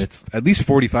took 30 us minutes. at least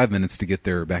 45 minutes to get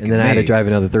there back And in then I had May. to drive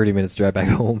another 30 minutes to drive back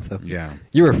home. So Yeah.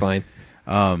 you were fine.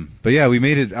 But yeah, we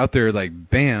made it out there like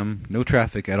bam, no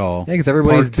traffic at all. Yeah, because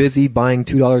everybody's Parked- busy buying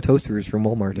 $2 toasters from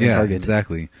Walmart and Yeah, Target.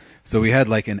 exactly. So we had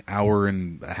like an hour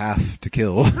and a half to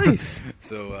kill. Nice.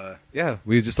 So yeah,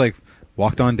 we just like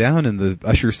walked on down, and the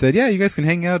usher said, "Yeah, you guys can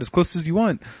hang out as close as you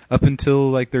want up until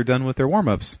like they're done with their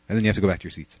warm-ups, and then you have to go back to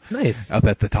your seats." Nice. Up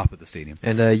at the top of the stadium.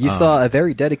 And you saw a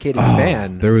very dedicated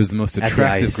fan. There was the most at the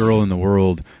attractive ice. girl in the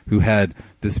world who had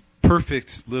this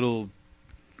perfect little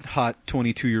hot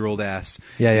 22-year-old ass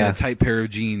Yeah, and yeah. a tight pair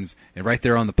of jeans, and right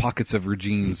there on the pockets of her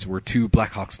jeans were 2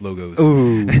 Blackhawks logos.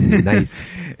 Ooh, nice.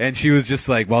 And she was just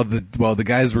like, while the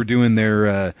guys were doing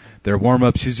their warm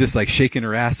up, she's just like shaking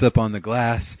her ass up on the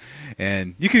glass,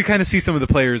 and you could kind of see some of the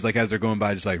players like as they're going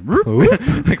by, just like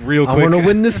like real quick. I want to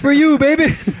win this for you,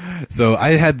 baby. So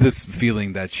I had this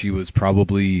feeling that she was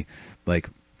probably like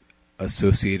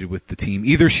associated with the team.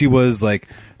 Either she was like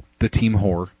the team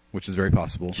whore, which is very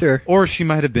possible, Sure. or she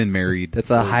might have been married. That's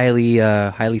a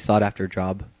highly sought after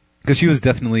job. Because she was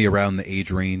definitely around the age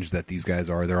range that these guys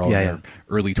are. They're all Yeah, in yeah. their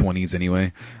early 20s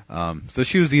anyway. So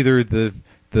she was either the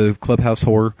clubhouse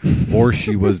whore or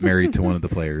she was married to one of the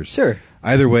players. Sure.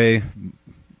 Either way,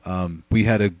 we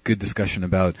had a good discussion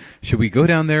about should we go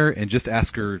down there and just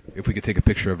ask her if we could take a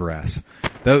picture of her ass.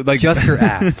 That, like, Just her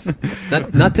ass.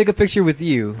 not take a picture with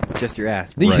you, just your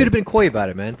ass. You Right. should have been coy about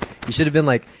it, man. You should have been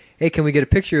like, hey, can we get a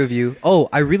picture of you? Oh,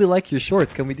 I really like your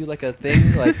shorts. Can we do like a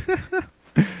thing? Like,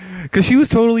 Because she was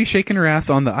totally shaking her ass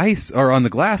on the ice or on the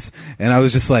glass, and I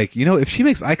was just like, if she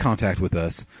makes eye contact with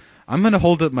us, I'm gonna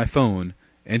hold up my phone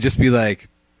and just be like,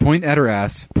 point at her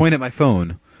ass, point at my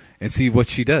phone, and see what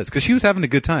she does. Because she was having a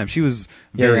good time. She was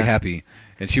very Yeah. happy,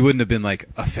 and she wouldn't have been like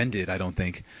offended, I don't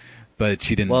think. But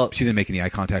she didn't. Well- she didn't make any eye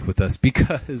contact with us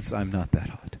because I'm not that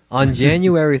hot. on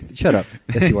January, shut up.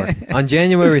 Yes, you are. On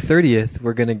January 30th,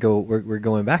 we're gonna go. We're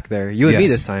going back there. You and me Yes.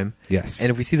 this time. Yes.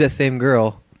 And if we see that same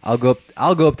girl, I'll go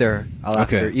up there. I'll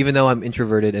ask Okay. her, even though I'm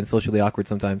introverted and socially awkward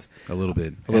sometimes. A little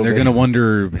bit. little And they're bit. gonna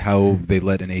wonder how they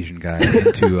let an Asian guy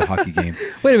into a hockey game.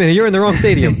 Wait a minute, you're in the wrong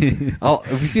stadium.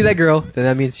 If we see that girl, then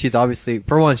that means she's obviously,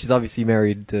 for one, she's obviously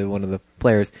married to one of the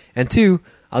players, and two,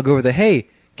 I'll go over there. Hey,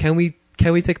 can we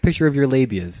take a picture of your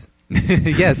labias?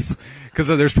 Yes, Because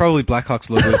there's probably Blackhawks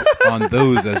logos on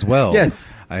those as well.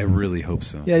 Yes. I really hope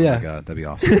so. Yeah, oh yeah. My God, that'd be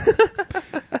awesome.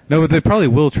 No, but they probably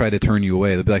will try to turn you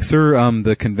away. They'll be like, "Sir,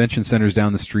 the convention center's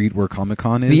down the street where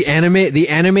Comic-Con is." The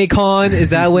anime con is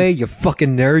that way. You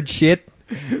fucking nerd shit.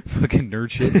 Fucking nerd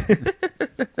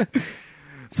shit.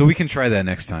 So we can try that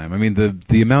next time. I mean,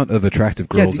 the amount of attractive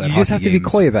girls you at just hockey have to be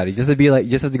games- coy about it. You just have to be like,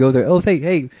 you just have to go there. Oh, say,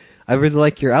 hey, I really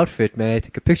like your outfit, man. I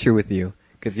take a picture with you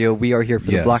because we are here for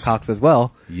Yes. the Blackhawks as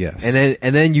well. Yes.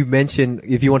 And then you mention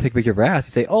if you want to take a picture of her ass,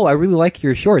 you say, oh, I really like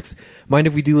your shorts. Mind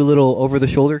if we do a little over the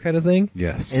shoulder kind of thing?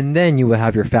 Yes. And then you will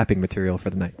have your fapping material for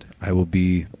the night. I will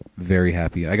be very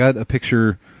happy. I got a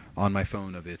picture on my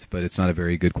phone of it, but it's not a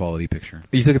very good quality picture.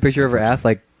 You took a picture of her ass,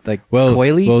 like Well,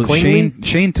 coyly? well, Coyly?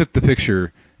 Shane took the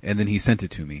picture and then he sent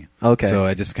it to me. Okay. So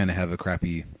I just kind of have a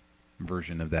crappy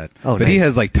version of that. Oh, but he nice.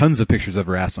 has like tons of pictures of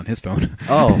her ass on his phone.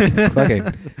 Oh, okay.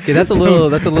 Okay, that's a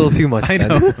little too much. I then.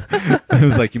 know. I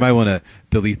was like, you might want to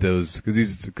delete those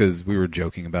because we were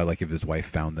joking about like if his wife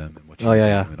found them and what she Oh, would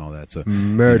yeah, do yeah. and all that. So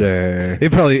Murder.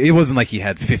 it wasn't like he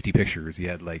had 50 pictures. He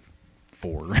had like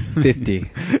 4.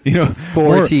 50. You know,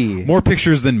 40. more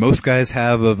pictures than most guys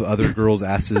have of other girls'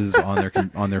 asses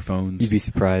on their phones. You'd be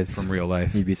surprised. From real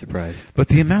life. You'd be surprised. But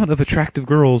the amount of attractive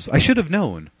girls, I should have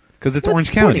known because it's Well, Orange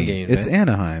it's a sporting County. game, It's man.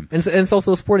 Anaheim. And it's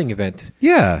also a sporting event.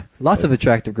 Yeah, Lots of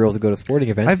attractive girls who go to sporting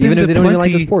events, I've even been if they to don't even like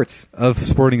the plenty sports. of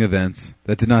sporting events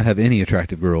that did not have any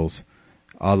attractive girls,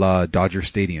 a la Dodger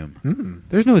Stadium.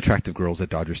 There's no attractive girls at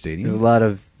Dodger Stadium. There's a lot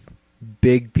of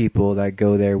big people that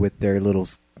go there with their little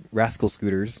rascal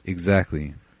scooters.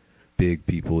 Exactly. Big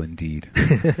people indeed.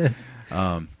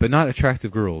 But not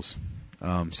attractive girls.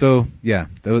 So, yeah,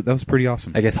 that was pretty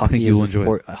awesome. I guess hockey think you'll is the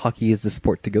enjoy it. sport. Hockey is the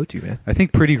sport to go to, man. I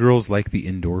think pretty girls like the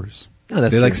indoors. Oh,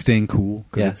 that's they true. like staying cool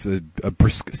because Yeah. it's a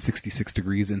brisk 66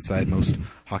 degrees inside most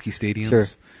hockey stadiums.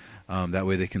 Sure. That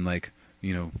way they can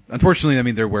unfortunately, I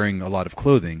mean, they're wearing a lot of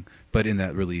clothing, but in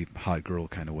that really hot girl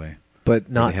kind of way.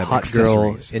 But not They have hot girl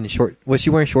accessories. in short. Was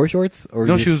she wearing short shorts? Or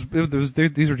No, just-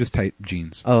 these were just tight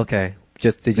jeans. Oh, okay.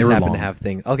 They just were happen to long. have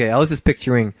things. Okay, I was just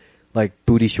picturing like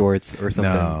booty shorts or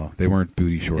something. No, they weren't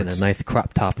booty shorts. And a nice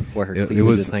crop top where her It cleavage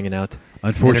was- is hanging out.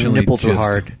 Unfortunately, and her nipples were just-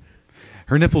 hard.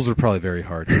 Her nipples were probably very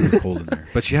hard. It was cold in there.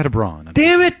 But she had a bra on.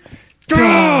 Damn it!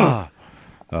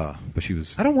 But she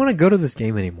was... I don't want to go to this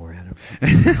game anymore,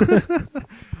 Adam.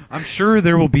 I'm sure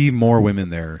there will be more women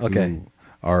there Okay. who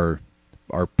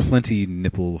are plenty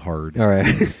nipple hard. All right.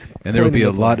 And there will be a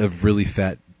Plenty lot nipple of really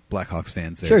fat Blackhawks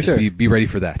fans there. Sure, Just sure. Be ready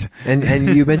for that. And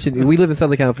you mentioned we live in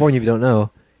Southern California. If you don't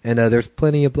know, and there's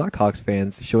plenty of Blackhawks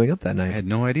fans showing up that I night. had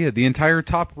no idea. The entire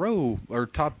top row or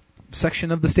top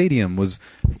section of the stadium was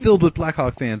filled with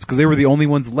Blackhawk fans because they were the only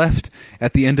ones left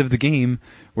at the end of the game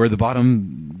where the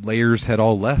bottom layers had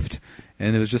all left.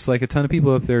 And it was just like a ton of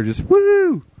people up there just,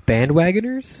 woo!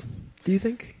 Bandwagoners? Do you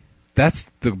think? That's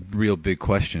the real big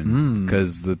question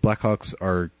because the Blackhawks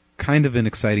are kind of an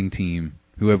exciting team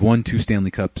who have won 2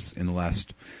 Stanley Cups in the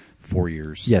last 4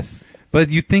 years. Yes. But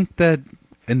you'd think that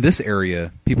in this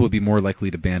area, people would be more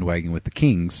likely to bandwagon with the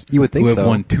Kings. You would think who have so.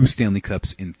 won 2 Stanley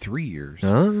Cups in 3 years.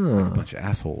 Oh. Like a bunch of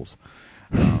assholes.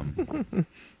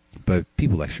 But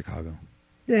people like Chicago.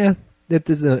 Yeah, it's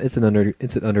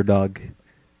an underdog city.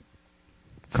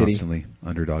 Constantly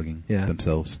underdogging Yeah.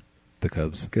 themselves. The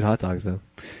Cubs. Good hot dogs though.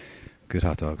 Good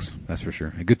hot dogs, that's for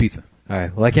sure. And good pizza. All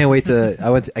right. Well, I can't wait to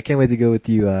I can't wait to go with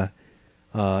you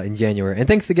in January. And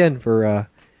thanks again for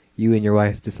you and your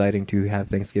wife deciding to have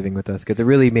Thanksgiving with us because it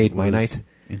really made my It was night.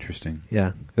 Interesting. Yeah,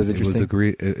 it was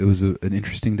interesting. It was an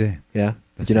interesting day. Yeah.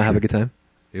 That's Did you not for have a sure. good time?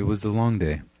 It was a long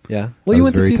day. Yeah. I Well, you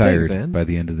was went to very 2 tired things, man. by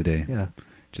the end of the day. Yeah.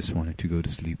 Just wanted to go to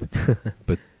sleep.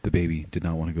 But the baby did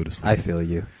not want to go to sleep. I feel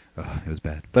you. It was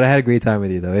bad. But I had a great time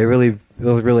with you though. It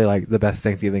was really like the best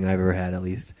Thanksgiving I've ever had, at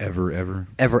least. Ever. Ever.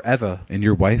 And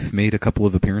your wife made a couple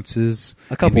of appearances.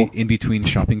 A couple. In between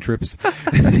shopping trips.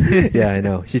 Yeah, I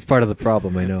know. She's part of the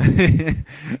problem, I know. It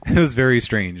was very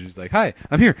strange. She's like, "Hi,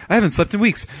 I'm here. I haven't slept in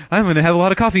weeks. I'm going to have a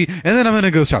lot of coffee, and then I'm going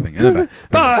to go shopping." And then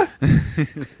back.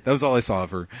 That was all I saw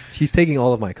of her. She's taking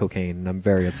all of my cocaine, and I'm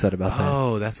very upset about that.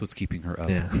 Oh, that's what's keeping her up.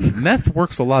 Yeah. Meth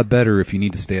works a lot better if you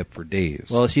need to stay up for days.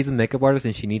 Well, she's a makeup artist,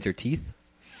 and she needs her teeth.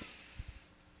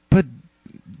 But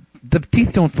the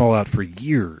teeth don't fall out for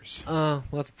years. Well,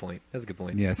 that's a point. That's a good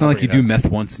point. Yeah, it's I'll not like you bring do it up.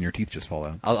 meth once and your teeth just fall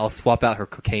out. I'll swap out her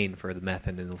cocaine for the meth,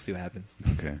 and then we'll see what happens.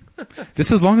 Okay.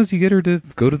 Just as long as you get her to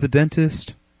go to the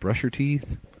dentist, brush her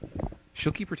teeth,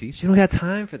 she'll keep her teeth. She don't got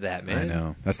time for that, man. I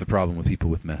know. That's the problem with people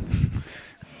with meth.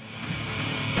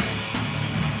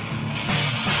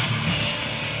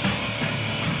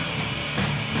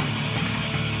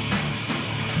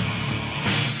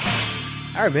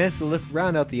 All right, man. So let's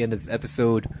round out the end of this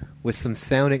episode with some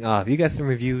sounding off. You got some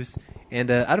reviews, and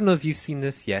I don't know if you've seen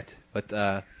this yet, but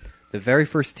the very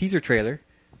first teaser trailer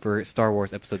for Star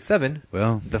Wars Episode 7,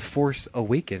 well, The Force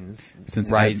Awakens,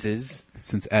 since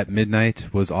At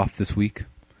Midnight was off this week,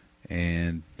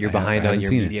 and you're behind on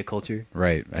your media culture.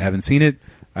 Right. I haven't seen it.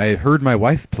 I heard my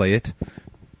wife play it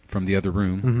from the other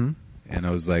room, and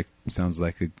I was like, sounds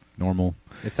like a normal...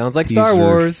 It sounds like teaser. Star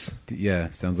Wars.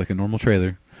 Yeah, sounds like a normal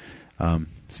trailer.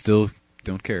 Still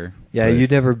don't care. Yeah,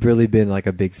 you've never really been like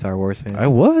a big Star Wars fan. I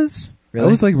was. Really? I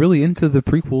was like really into the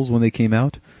prequels when they came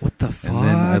out. What the fuck? And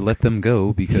then I let them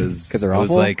go because they're I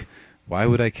was awful? like, why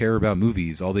would I care about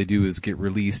movies? All they do is get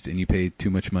released and you pay too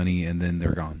much money and then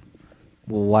they're gone.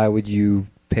 Well, why would you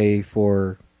pay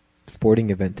for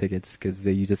sporting event tickets? Because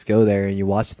you just go there and you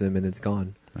watch them and it's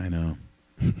gone. I know.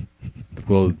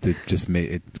 Well, it just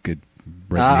resonates with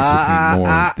me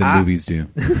more than movies do.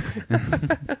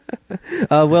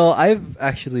 Well, I've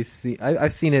actually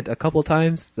I've seen it a couple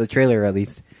times, the trailer at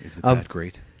least. Is it that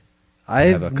great?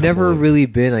 I've never really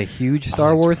been a huge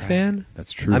Star Wars fan.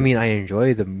 That's true. I mean, I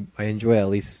enjoy at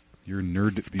least your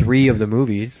nerd 3 of the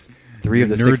movies. 3 of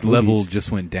the 6 movies. Nerd level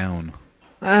just went down.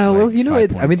 Well, you know,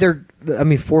 I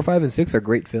mean, 4, 5, and 6 are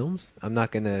great films. I'm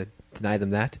not going to deny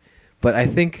them that, but I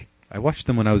think I watched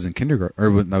them when I was in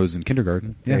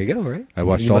kindergarten. Yeah. There you go, right? I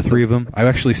watched all 3 of them. I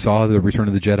actually saw The Return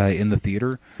of the Jedi in the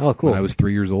theater. Oh, cool. When I was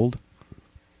 3 years old.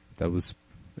 That was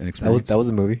an experience. That was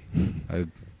a movie.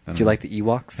 Did you like the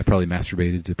Ewoks? I probably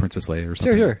masturbated to Princess Leia or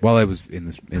something. Sure. While I was in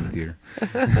the theater.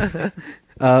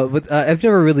 But I've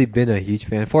never really been a huge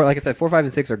fan. Like I said, 4, 5,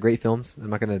 and 6 are great films. I'm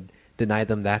not going to deny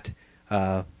them that.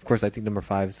 Of course, I think number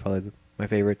 5 is probably my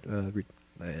favorite.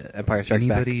 Empire Strikes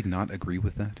Back. Does anybody not agree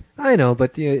with that? I know,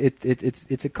 but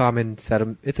it's a common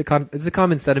sentiment. It's a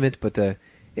common sentiment, but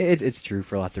it's true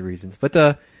for lots of reasons. But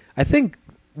I think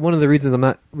one of the reasons I'm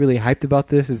not really hyped about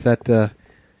this is that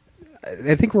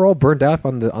I think we're all burned out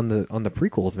on the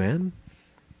prequels, man.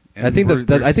 And I think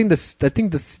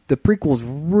the prequels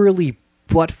really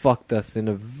butt fucked us in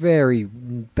a very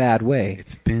bad way.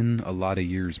 It's been a lot of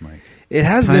years, Mike. It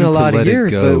has been a lot of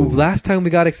years, but last time we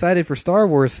got excited for Star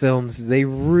Wars films, they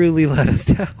really let us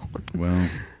down. Well,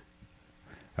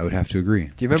 I would have to agree.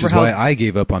 Do you remember which is why I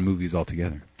gave up on movies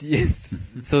altogether? Yes.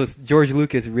 So George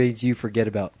Lucas made you forget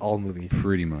about all movies.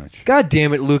 Pretty much. God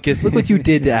damn it, Lucas! Look what you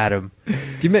did to Adam.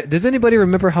 Does anybody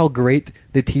remember how great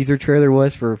the teaser trailer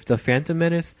was for The Phantom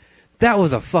Menace? That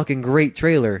was a fucking great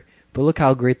trailer. But look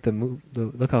how great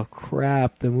look how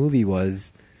crap the movie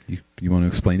was. You want to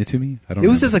explain it to me? I don't. It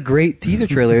was just a great teaser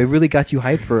trailer. It really got you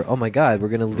hyped for. Oh my god, we're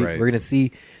gonna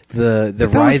see the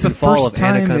rise and fall of Anakin.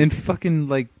 That was the first time in fucking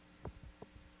like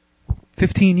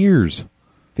 15 years.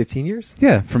 15 years?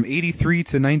 Yeah, from 83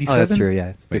 to 97. Oh, that's true. Yeah,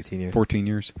 it's 15 years. 14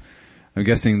 years. I'm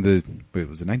guessing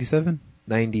was it 97?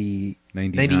 98.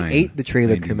 The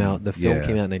trailer came out. The film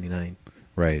came out in 99.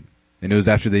 Right. And it was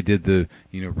after they did the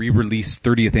re-release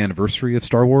 30th anniversary of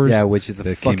Star Wars. Yeah, which is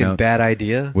a fucking bad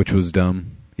idea. Which was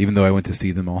dumb. Even though I went to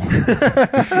see them all.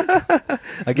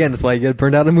 Again, that's why you get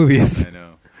burned out of movies. I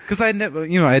know. Because I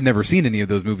had never seen any of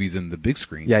those movies in the big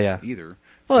screen. Yeah. Either.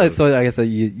 Well, so I guess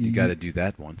you got to do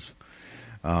that once.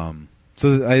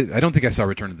 So I don't think I saw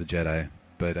Return of the Jedi,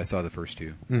 but I saw the first 2.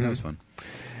 Mm-hmm. That was fun.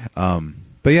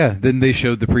 But yeah, then they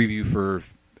showed the preview for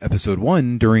Episode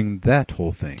 1 during that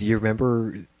whole thing. Do you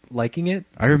remember liking it?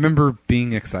 I remember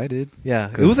being excited. Yeah,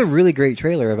 it was a really great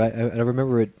trailer. I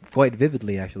remember it quite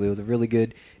vividly. Actually, it was a really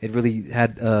good. It really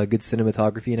had good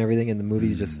cinematography and everything, and the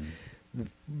movie is just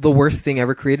the worst thing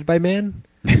ever created by man.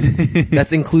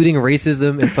 That's including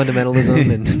racism and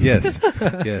fundamentalism and yes.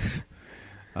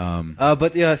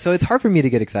 But yeah, so it's hard for me to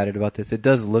get excited about this. It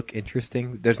does look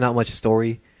interesting. There's not much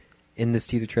story in this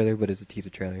teaser trailer, but it's a teaser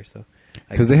trailer, so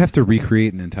because they have to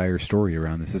recreate an entire story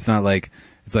around this. It's not like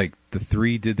the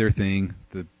 3 did their thing.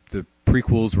 The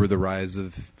prequels were the rise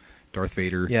of Darth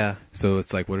Vader. Yeah. So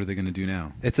it's like, what are they going to do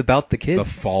now? It's about the kids. The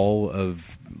fall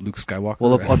of Luke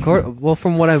Skywalker. Well,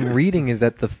 from what I'm reading is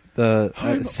that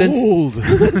since old.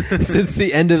 since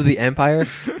the end of the Empire,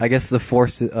 I guess the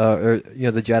Force, the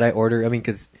Jedi Order. I mean,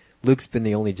 because Luke's been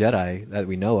the only Jedi that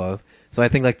we know of. So I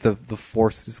think like the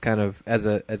Force is kind of as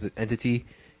an entity,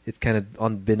 it's kind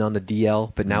of been on the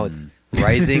DL, but now it's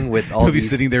rising with all. He'll be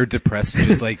sitting there depressed,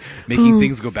 just like making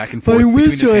things go back and forth. I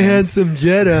wish I had some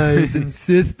Jedis and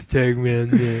Sith to take me in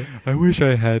there. I wish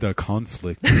I had a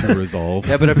conflict to resolve.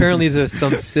 Yeah, but apparently there's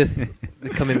some Sith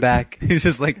coming back. He's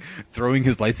just like throwing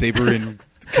his lightsaber and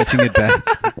catching it back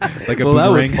like a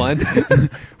boomerang. That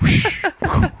was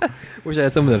fun. Wish I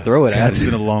had someone to throw it at. It's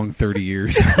been a long 30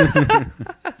 years.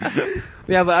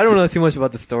 Yeah, but I don't know too much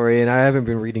about the story, and I haven't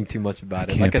been reading too much about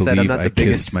it. Can't Like I said, I'm not the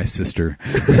biggest. Kissed my sister.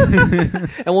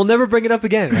 And we'll never bring it up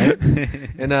again, right?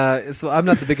 And so I'm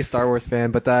not the biggest Star Wars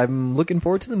fan, but I'm looking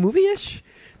forward to the movie-ish.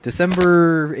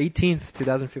 December 18th,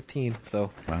 2015.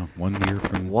 So wow, 1 year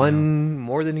from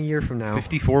more than a year from now.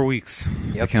 54 weeks.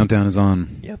 Yep. The countdown is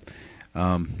on. Yep.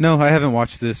 No, I haven't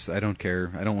watched this. I don't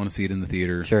care. I don't want to see it in the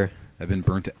theater. Sure. I've been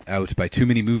burnt out by too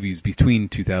many movies between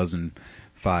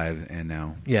 2005 and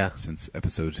now. Yeah. Since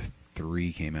episode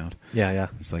 3 came out. Yeah.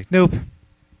 It's like, nope.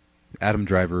 Adam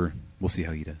Driver, we'll see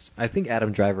how he does. I think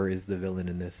Adam Driver is the villain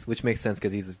in this, which makes sense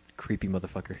because he's a creepy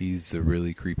motherfucker. He's a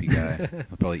really creepy guy.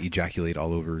 He'll probably ejaculate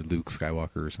all over Luke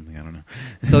Skywalker or something. I don't know.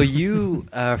 So you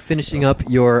are finishing up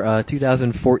your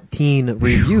 2014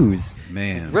 reviews.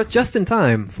 Man. Just in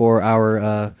time for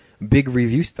our big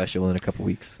review special in a couple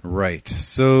weeks. Right.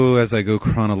 So as I go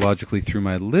chronologically through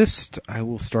my list, I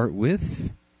will start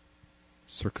with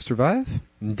Circa Survive?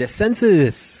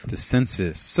 Descensus.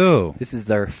 So This is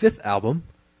their 5th album.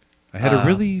 I had a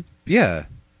really... Yeah,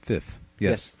 5th.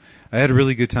 Yes. I had a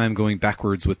really good time going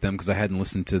backwards with them because I hadn't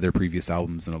listened to their previous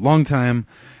albums in a long time.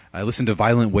 I listened to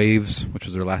Violent Waves, which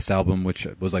was their last album, which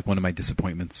was like one of my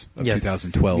disappointments of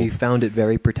 2012. We found it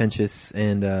very pretentious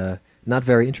and not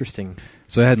very interesting.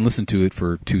 So I hadn't listened to it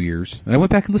for 2 years. And I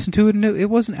went back and listened to it, and it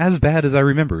wasn't as bad as I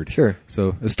remembered. Sure. So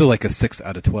it was still like a 6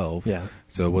 out of 12. Yeah.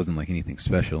 So it wasn't like anything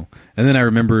special. And then I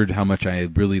remembered how much I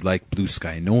really liked Blue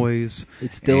Sky Noise.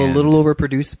 It's still a little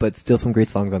overproduced, but still some great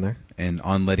songs on there. And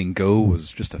On Letting Go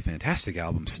was just a fantastic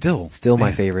album. Still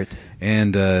my favorite.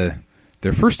 And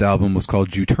their first album was called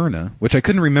Juturna, which I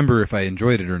couldn't remember if I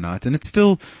enjoyed it or not. And it's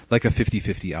still like a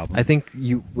 50-50 album. I think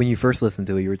when you first listened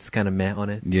to it, you were just kind of meh on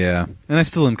it. Yeah. And I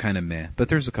still am kind of meh. But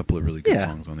there's a couple of really good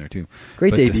songs on there, too.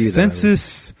 Great debut, though.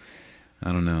 Descensus,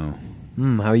 I don't know.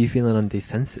 How are you feeling on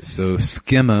Descensus? So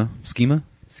Schema.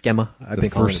 I've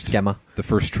been calling it Schema. The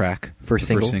first track. First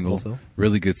single also.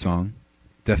 Really good song.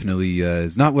 Definitely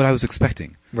is not what I was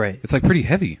expecting. Right. It's like pretty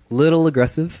heavy. Little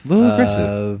aggressive.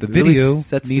 The video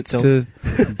needs to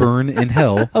burn in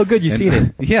hell. Oh, good. You've seen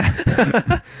it.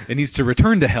 Yeah. It needs to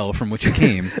return to hell from which it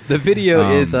came. The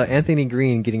video is Anthony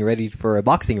Green getting ready for a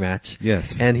boxing match.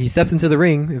 Yes. And he steps into the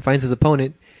ring and finds his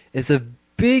opponent. It's a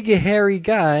big, hairy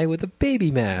guy with a baby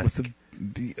mask.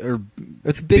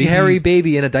 It's a big hairy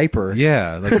baby in a diaper.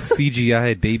 Yeah, like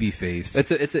CGI baby face.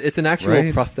 It's an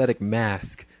actual prosthetic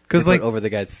mask. Because like over the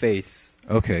guy's face.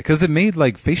 Okay, because it made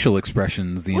like facial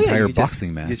expressions the entire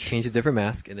boxing match. You just change a different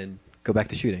mask and then go back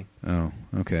to shooting. Oh,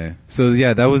 okay. So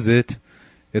yeah, that was it.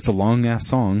 It's a long ass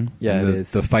song. Yeah, it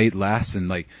is. The fight lasts, and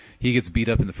like he gets beat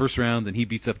up in the first round, then he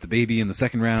beats up the baby in the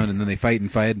second round, and then they fight,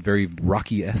 very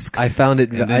Rocky-esque. I found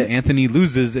it. And then Anthony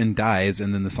loses and dies,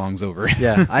 and then the song's over.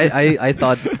 Yeah, I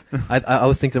thought I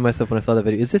was thinking to myself when I saw that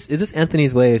video, is this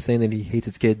Anthony's way of saying that he hates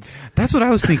his kids? That's what I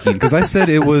was thinking, because I said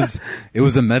it was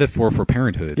a metaphor for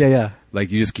parenthood. Yeah. Like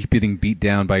you just keep getting beat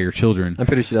down by your children. I'm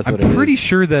pretty sure that's what it is. I'm pretty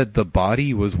sure that the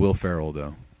body was Will Ferrell,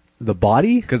 though. The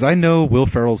body? Because I know Will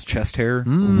Ferrell's chest hair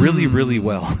really, really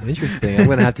well. Interesting. I'm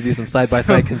going to have to do some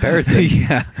side-by-side comparison.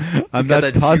 Yeah. I'm not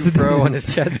that positive. Fro on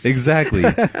his chest. Exactly.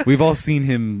 We've all seen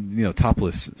him,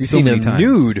 topless You've seen many him times.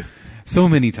 nude. So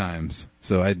many times.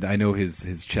 So I know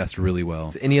his chest really well.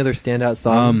 So any other standout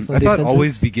songs? I thought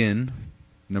Always Begin,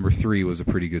 number 3, was a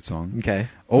pretty good song. Okay.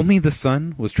 Only the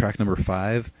Sun was track number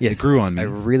 5. Yes. It grew on me. I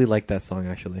really liked that song,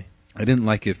 actually. I didn't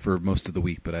like it for most of the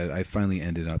week, but I finally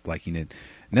ended up liking it.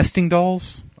 Nesting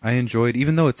Dolls, I enjoyed,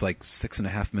 even though it's like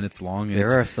 6.5 minutes long. And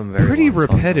there are some very pretty long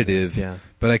repetitive, songs on this, yeah.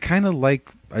 But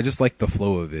I just like the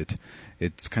flow of it.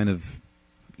 It's kind of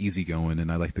easygoing,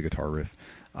 and I like the guitar riff.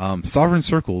 Sovereign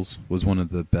Circles was one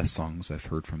of the best songs I've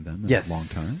heard from them in a long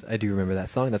time. I do remember that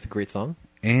song. That's a great song.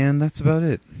 And that's about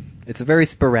it. It's a very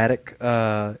sporadic,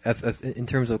 as in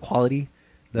terms of quality.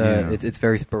 It's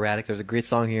very sporadic. There's a great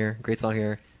song here.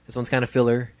 This one's kind of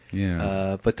filler.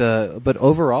 Yeah. But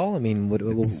overall, I mean, what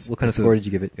kind of score did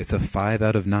you give it? It's a 5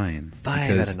 out of 9.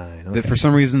 5 out of 9. Okay. For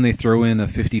some reason, they throw in a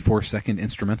 54-second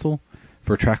instrumental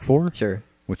for track 4. Sure.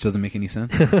 Which doesn't make any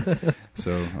sense.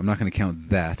 So I'm not going to count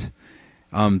that.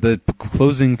 The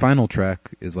closing final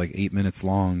track is like 8 minutes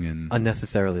long and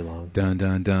unnecessarily long. Dun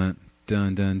dun dun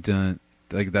dun dun dun.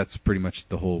 Like that's pretty much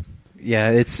the whole. Yeah,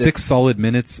 it's 6 solid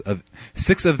minutes of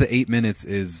 6 of the 8 minutes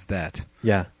is that.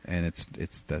 Yeah, and it's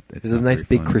that. There's a nice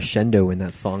big crescendo in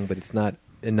that song, but it's not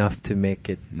enough to make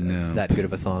it that good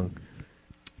of a song.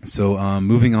 So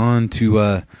moving on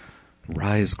to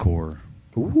Rise Core.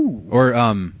 Ooh. Or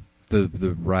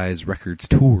the Rise Records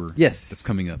tour. Yes, that's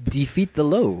coming up. Defeat the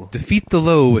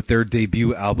Low with their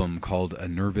debut album called A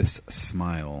Nervous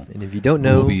Smile. And if you don't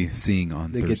know, we'll be seeing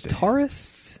on the Thursday.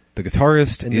 guitarist The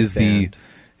guitarist In is this band.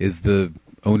 the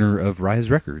owner of Rise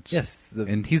Records. Yes.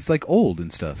 And he's like old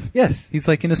and stuff. Yes. He's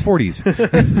like in his 40s.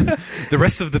 The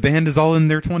rest of the band is all in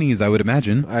their 20s, I would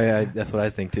imagine. I that's what I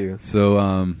think too.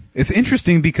 So it's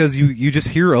interesting because you just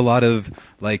hear a lot of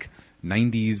like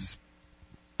 90s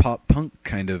pop punk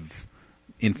kind of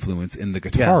influence in the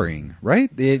guitaring, right?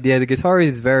 The guitar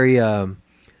is very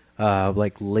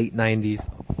like late 90s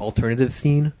alternative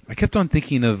scene. I kept on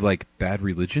thinking of like Bad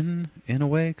Religion in a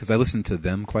way because I listened to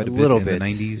them quite a bit little in bit. the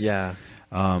 90s. Yeah.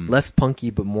 Less punky,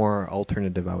 but more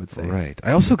alternative, I would say. Right.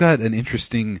 I also got an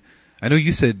interesting. I know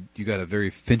you said you got a very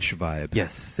Finch vibe.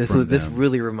 Yes, this from this them.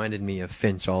 really reminded me of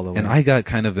Finch all the way. And I got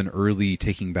kind of an early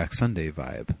Taking Back Sunday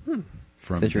vibe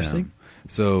from That's interesting. them.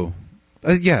 So,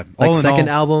 yeah, like all in second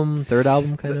all, album, third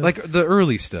album, kind of. like the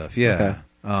early stuff. Yeah,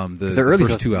 Okay. The early first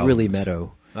stuff two albums really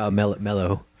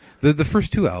mellow. The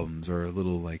first two albums are a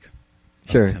little like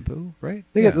Sure. tempo, right?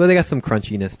 They got some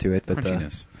crunchiness to it, but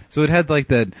Crunchiness. So it had like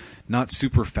that not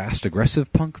super fast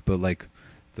aggressive punk, but like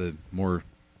the more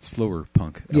slower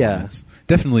punk Yeah. elements.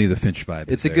 Definitely the Finch vibe.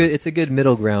 it's is a there. good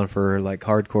middle ground for like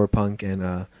hardcore punk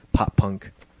and pop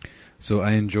punk. So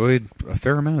I enjoyed a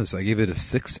fair amount of this. I gave it a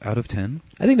 6 out of 10.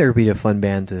 I think that would be a fun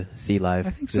band to see live I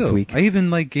think this so. week. I even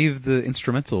like gave the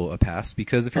instrumental a pass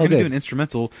because if you're going to good. do an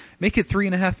instrumental, make it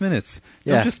 3.5 minutes.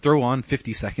 Yeah. Don't just throw on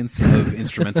 50 seconds of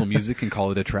instrumental music and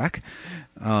call it a track.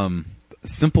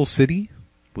 Simple City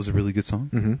was a really good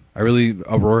song. Mhm.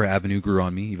 Aurora Avenue grew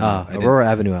on me. Even though I Aurora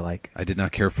Avenue, I like. I did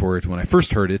not care for it when I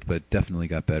first heard it, but definitely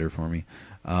got better for me.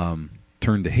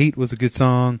 Turn to Hate was a good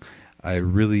song. I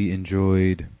really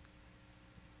enjoyed.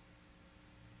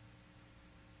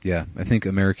 Yeah, I think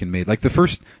American Made. Like the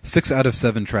first 6 out of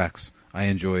 7 tracks I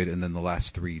enjoyed, and then the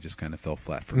last 3 just kind of fell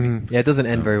flat for me. Yeah, it doesn't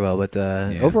end So, very well, but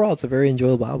yeah. overall, it's a very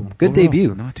enjoyable album. Good Overall,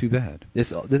 debut. Not too bad.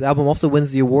 This album also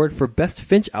wins the award for Best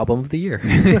Finch Album of the Year.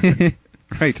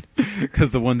 Right,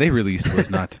 because the one they released was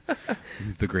not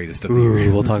the greatest of the Ooh,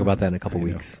 year. we'll talk about that in a couple I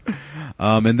know. weeks.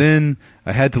 And then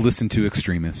I had to listen to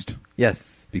Extremist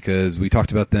Yes, because we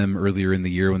talked about them earlier in the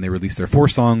year when they released their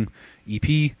 4-song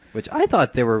EP. which I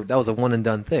thought that was a one and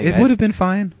done thing. It would have been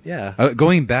fine. Yeah.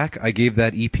 Going back, I gave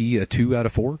that EP a 2 out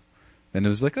of 4. And it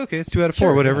was like, okay, it's 2 out of 4,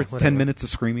 Sure, whatever. yeah, It's whatever. 10 minutes of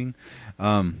screaming.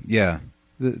 Yeah,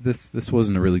 this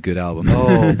wasn't a really good album.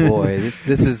 Oh boy,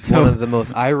 this is So- one of the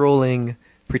most eye-rolling,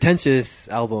 pretentious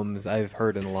albums I've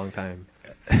heard in a long time.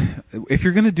 If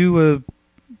you're gonna do a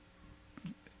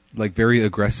like very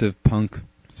aggressive punk,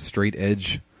 straight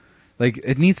edge, like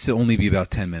it needs to only be about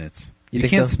 10 minutes. You You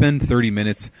think can't so? spend 30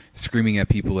 minutes screaming at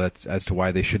people as to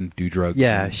why they shouldn't do drugs.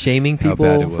 Yeah, and shaming how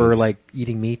bad people it for was. like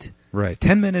eating meat. Right,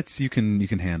 10 minutes you can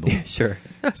handle. Sure.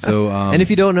 So, And if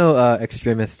you don't know,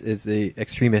 Extremist is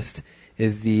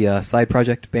the side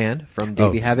project band from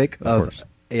Davey Oh, Havoc of of course.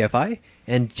 AFI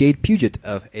and Jade Puget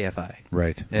of AFI.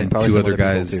 right, and and probably 2 some other other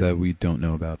people, guys too. that we don't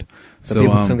know about.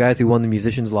 Some guys who won the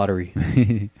musicians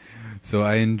lottery. So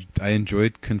I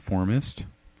enjoyed Conformist,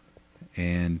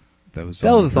 and that was That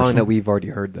on was the a song first that one. we've already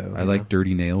heard, though. I like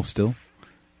Dirty Nails still,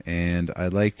 and I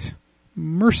liked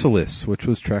Merciless, which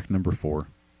was track number 4.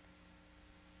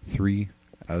 3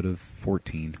 out of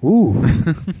 14. Ooh.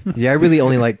 Yeah, I really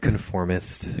only like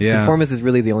Conformist. Yeah. Conformist is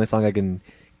really the only song I can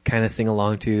kind of sing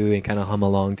along to and kind of hum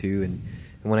along to. And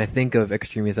when I think of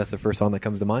Extremist, that's the first song that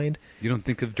comes to mind. You don't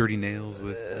think of Dirty Nails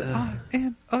with I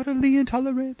am utterly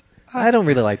intolerant. I don't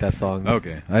really like that song.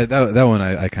 Okay, that one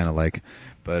I kind of like,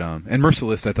 but and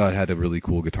Merciless I thought had a really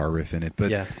cool guitar riff in it, but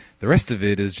Yeah. the rest of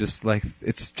it is just like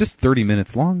it's just 30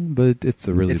 minutes long, but it's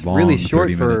a really It's long really short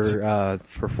 30 minutes.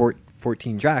 for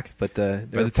 14 tracks, but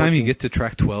By the time you get to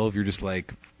track 12, you're just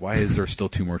like, why is there still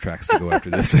 2 more tracks to go after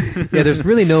this? yeah, there's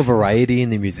really no variety in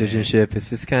the musicianship.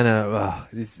 It's just kind of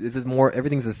this is more.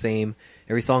 Everything's the same.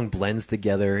 Every song blends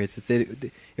together. It's just,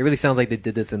 it really sounds like they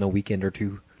did this in a weekend or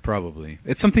two. Probably.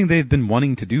 It's something they've been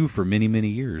wanting to do for many, many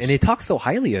years. And they talk so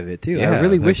highly of it too. Yeah, I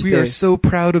really like, wish we they are so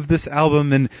proud of this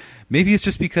album, and maybe it's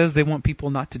just because they want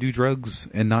people not to do drugs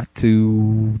and not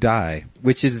to die.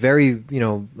 which is very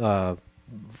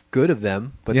good of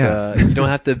them, but Yeah. you don't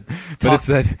have to. But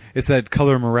it's that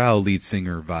Color Morale lead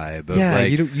singer vibe. Of Yeah, like,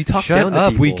 you talk shut down to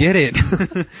up, we people." get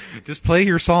it. Just play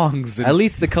your songs. and- At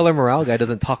least the Color Morale guy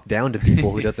doesn't talk down to people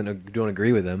who don't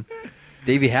agree with him.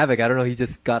 Davey Havoc, I don't know, he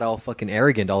just got all fucking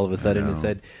arrogant all of a sudden and know.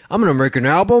 said, "I'm gonna make an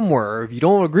album where if you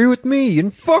don't agree with me, then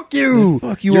fuck you.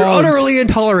 Fuck you You're all. utterly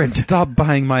intolerant." Stop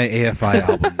buying my AFI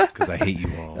albums because I hate you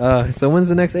all. So when's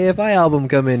the next AFI album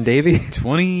coming, Davey?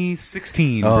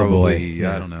 2016, Oh, probably. boy. I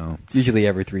Yeah. don't know. It's usually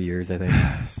every 3 years, I think.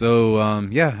 So,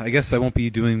 yeah, I guess I won't be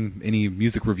doing any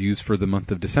music reviews for the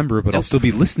month of December, but I'll Nope. still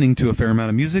be listening to a fair amount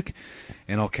of music,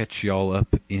 and I'll catch y'all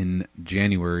up in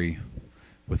January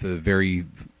Mm-hmm. with a very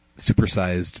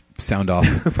supersized sound off.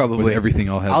 Probably with everything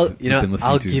been listening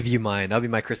I'll to. give you mine. That'll be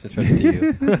my Christmas present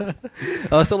to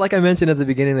you. So like I mentioned at the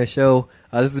beginning of the show,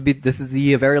 this is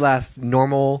the very last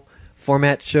normal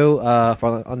format show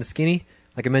on the Skinny.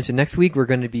 Like I mentioned, next week we're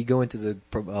going to be going to the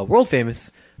world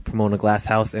famous Pomona Glass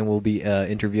House, and we'll be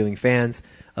interviewing fans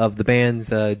of the bands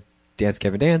Dance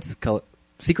Gavin Dance,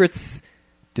 Secrets,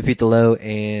 Defeat the Low,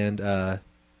 and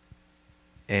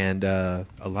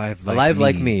Alive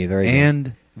Like Me. Very good.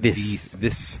 And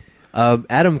This.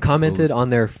 Adam commented on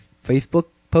their Facebook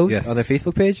post, on their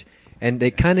Facebook page, and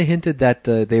they kind of hinted that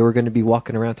they were going to be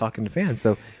walking around talking to fans.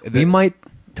 So we might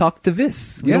talk to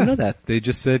Vis. We don't know that. They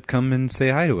just said, come and say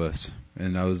hi to us.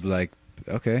 And I was like,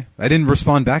 okay. I didn't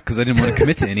respond back because I didn't want to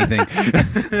commit to anything.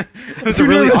 It was a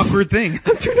really awkward thing.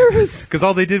 I'm too nervous. Because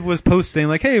all they did was post saying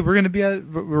like, hey,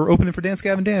 we're opening for Dance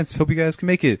Gavin Dance. Hope you guys can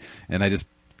make it. And I just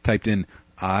typed in,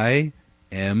 I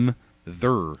am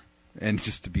there. And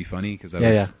just to be funny, because I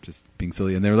was just being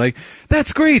silly. And they were like,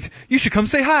 that's great. You should come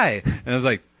say hi. And I was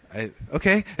like,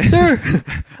 okay. Sure.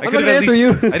 I could answer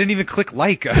you. I didn't even click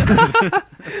like.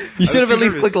 You should have at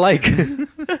least clicked like.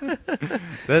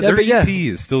 Their EP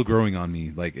is still growing on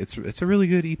me. Like it's a really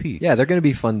good EP. Yeah, they're going to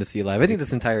be fun to see live. I think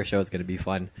this entire show is going to be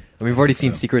fun. I mean, we've already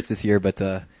seen Secrets this year, but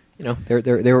they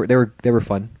were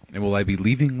fun. And will I be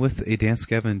leaving with a Dance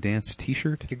Gavin Dance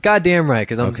T-shirt? You're goddamn right,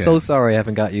 because I'm so sorry I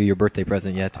haven't got you your birthday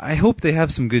present yet. I hope they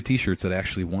have some good T-shirts that I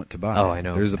actually want to buy. Oh, I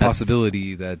know. There's a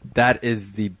possibility that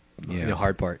is the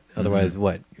hard part. Otherwise,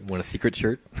 what? You want a secret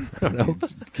shirt? I don't know.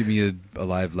 Give me a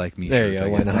Alive Like Me there shirt. You go,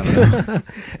 why not?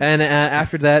 And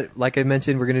after that, like I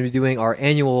mentioned, we're going to be doing our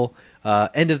annual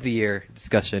end of the year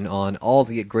discussion on all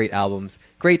the great albums,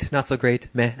 great, not so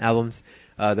great, meh albums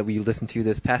that we listened to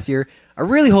this past year. I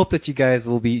really hope that you guys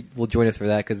will join us for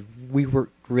that, because we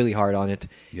worked really hard on it.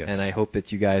 Yes. And I hope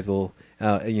that you guys will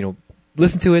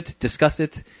listen to it, discuss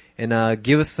it, and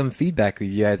give us some feedback if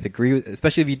you guys agree with,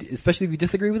 especially if you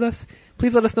disagree with us.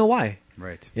 Please let us know why.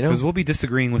 Right. You know, because we'll be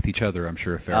disagreeing with each other, I'm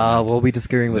sure, a fair amount. We'll be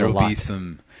disagreeing with a lot. There will be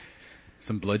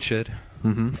some bloodshed.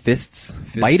 Mm-hmm. Fists,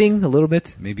 biting a little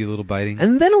bit, maybe a little biting,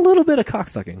 and then a little bit of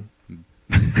cocksucking.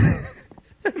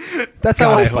 That's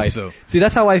how I fight. Hope so. See,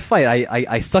 that's how I fight.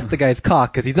 I suck the guy's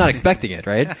cock because he's not expecting it,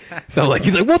 right? So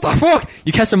he's like, "What the fuck?"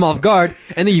 You catch him off guard,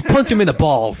 and then you punch him in the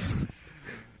balls.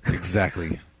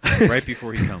 Exactly. Right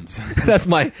before he comes. That's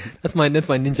my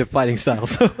ninja fighting style.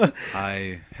 So.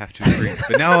 I have to agree.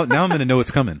 But now I'm going to know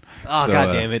it's coming. Oh,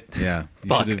 God damn it. Yeah.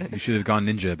 You should have gone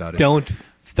ninja about it. Don't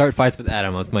start fights with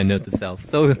Adam. That's my note to self.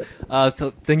 So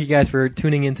thank you guys for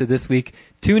tuning into this week.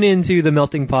 Tune into the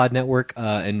Melting Pod Network,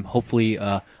 and hopefully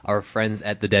our friends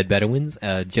at the Dead Bedouins,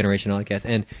 Generation Oddcast,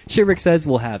 and Shit Rick Says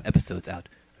will have episodes out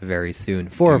very soon.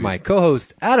 For my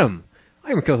co-host, Adam,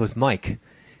 I'm your co-host, Mike.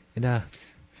 And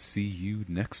see you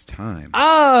next time.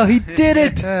 Oh, he did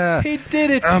it! He did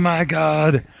it! Oh my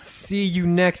God! See you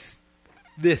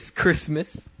this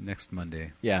Christmas. Next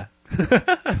Monday. Yeah.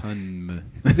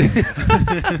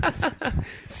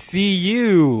 See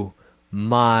you,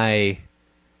 my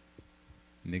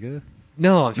nigga.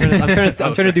 No, I'm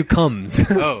trying to do comes.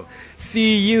 Oh.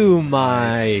 See you,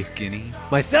 my skinny.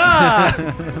 My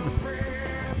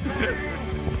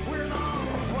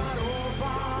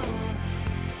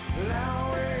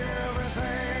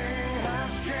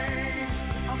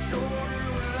Sure.